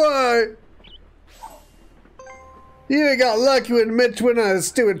know why. You even got lucky when Mitch went on a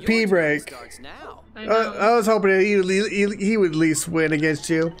stupid Your pee turn break. starts now. I know. I was hoping that he would at least win against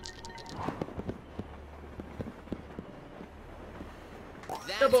you.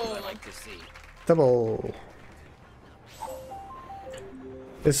 That's Double. what I like to see. Double.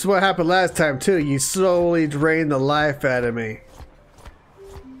 This is what happened last time too. You slowly drained the life out of me.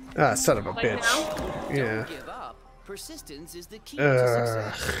 Ah, son of a Like bitch. now? Yeah. Don't give up. Persistence is the key to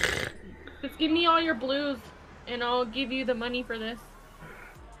success. Just give me all your blues, and I'll give you the money for this.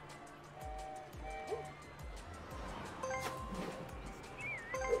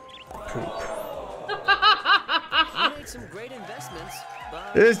 some great investments,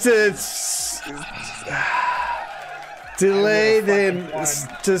 but It's delay then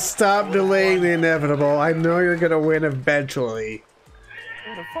to stop delaying the inevitable. I know you're gonna win eventually. I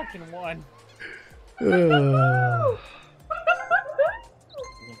would have fucking won.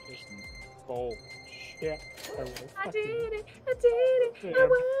 Bullshit. I did it. I did it. I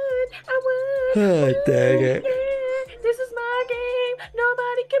won. I won. Oh, dang it. Yeah, this is my game.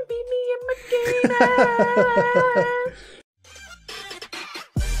 Nobody can beat me in my game. Ah.